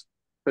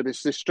 But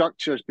it's the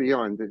structures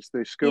beyond. It's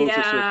the schools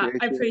association.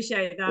 I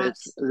appreciate that.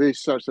 It's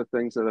these sorts of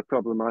things that are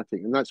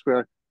problematic, and that's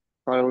where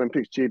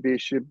Paralympics GB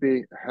should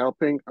be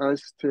helping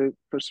us to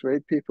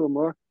persuade people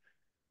more.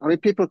 I mean,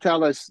 people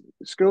tell us,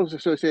 schools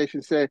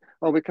associations say,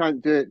 oh, we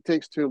can't do it. It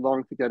takes too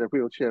long to get a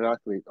wheelchair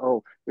athlete.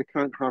 Oh, we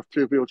can't have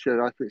 2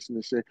 wheelchair athletes in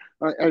the same,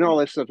 and all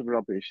this sort of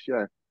rubbish.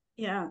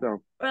 Yeah.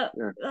 So,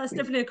 that's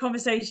definitely a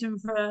conversation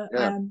for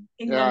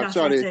England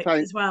athletics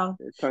as well.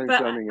 But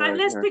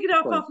let's pick it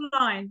up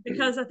offline,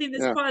 because I think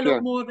there's quite a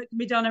lot more that can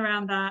be done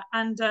around that.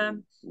 And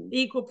the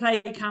Equal Play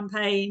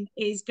campaign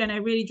is going to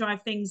really drive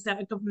things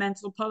at a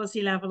governmental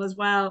policy level as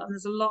well. And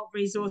there's a lot of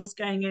resource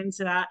going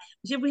into that,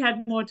 which if we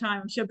had more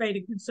time, I'm sure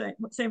Baden could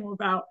say more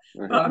about.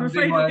 But I'm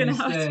afraid we're going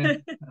to have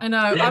to. I know.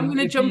 I'm going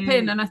to jump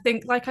in. And I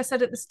think, like I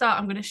said at the start,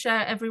 I'm going to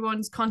share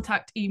everyone's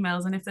contact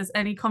emails. And if there's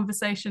any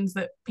conversations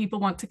that people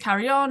want to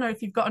carry on, or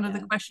if you've got another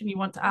question you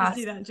want to ask,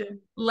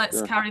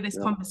 let's carry this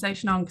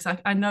conversation on, because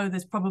I know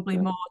there's probably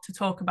more to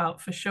talk about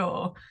for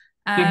sure.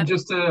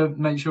 Just to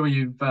make sure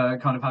you've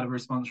kind of had a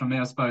response from me,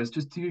 I suppose,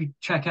 just to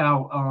check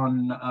out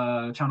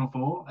on Channel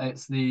 4,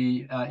 it's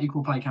the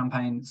Equal Play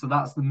campaign. So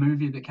that's the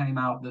movie that came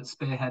out that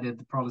spearheaded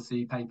the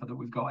policy paper that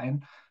we've got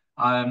in.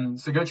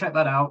 So go check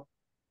that out,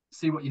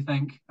 see what you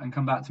think, and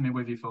come back to me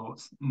with your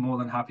thoughts. I'm more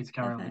than happy to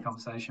carry on the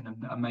conversation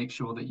and make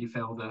sure that you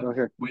feel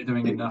that we're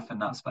doing enough in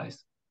that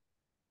space.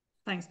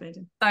 Thanks,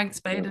 Baden. Thanks,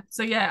 Baden.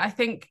 So I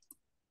think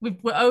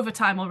we're over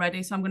time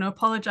already, so I'm going to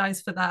apologise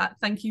for that.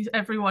 Thank you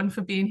everyone for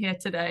being here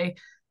today.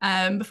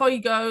 Before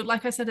you go,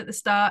 like I said at the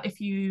start, if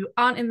you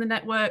aren't in the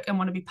network and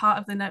want to be part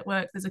of the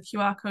network, there's a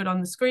QR code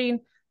on the screen.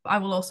 But I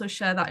will also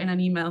share that in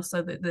an email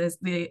so that there's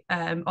the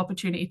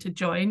opportunity to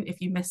join if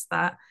you missed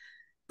that.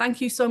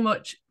 Thank you so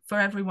much for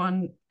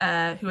everyone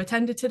who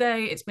attended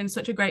today. It's been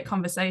such a great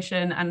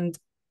conversation, and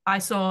I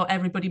saw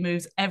everybody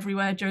moves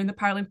everywhere during the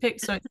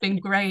Paralympics. So it's been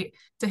great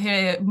to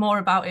hear more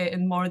about it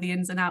and more of the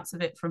ins and outs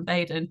of it from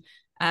Baden.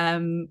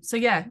 So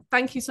yeah,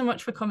 thank you so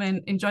much for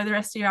coming. Enjoy the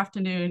rest of your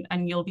afternoon,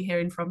 and you'll be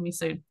hearing from me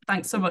soon.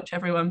 Thanks so much,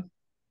 everyone.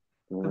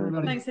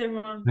 Everybody. Thanks,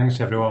 everyone.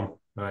 Thanks, everyone.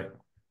 Bye.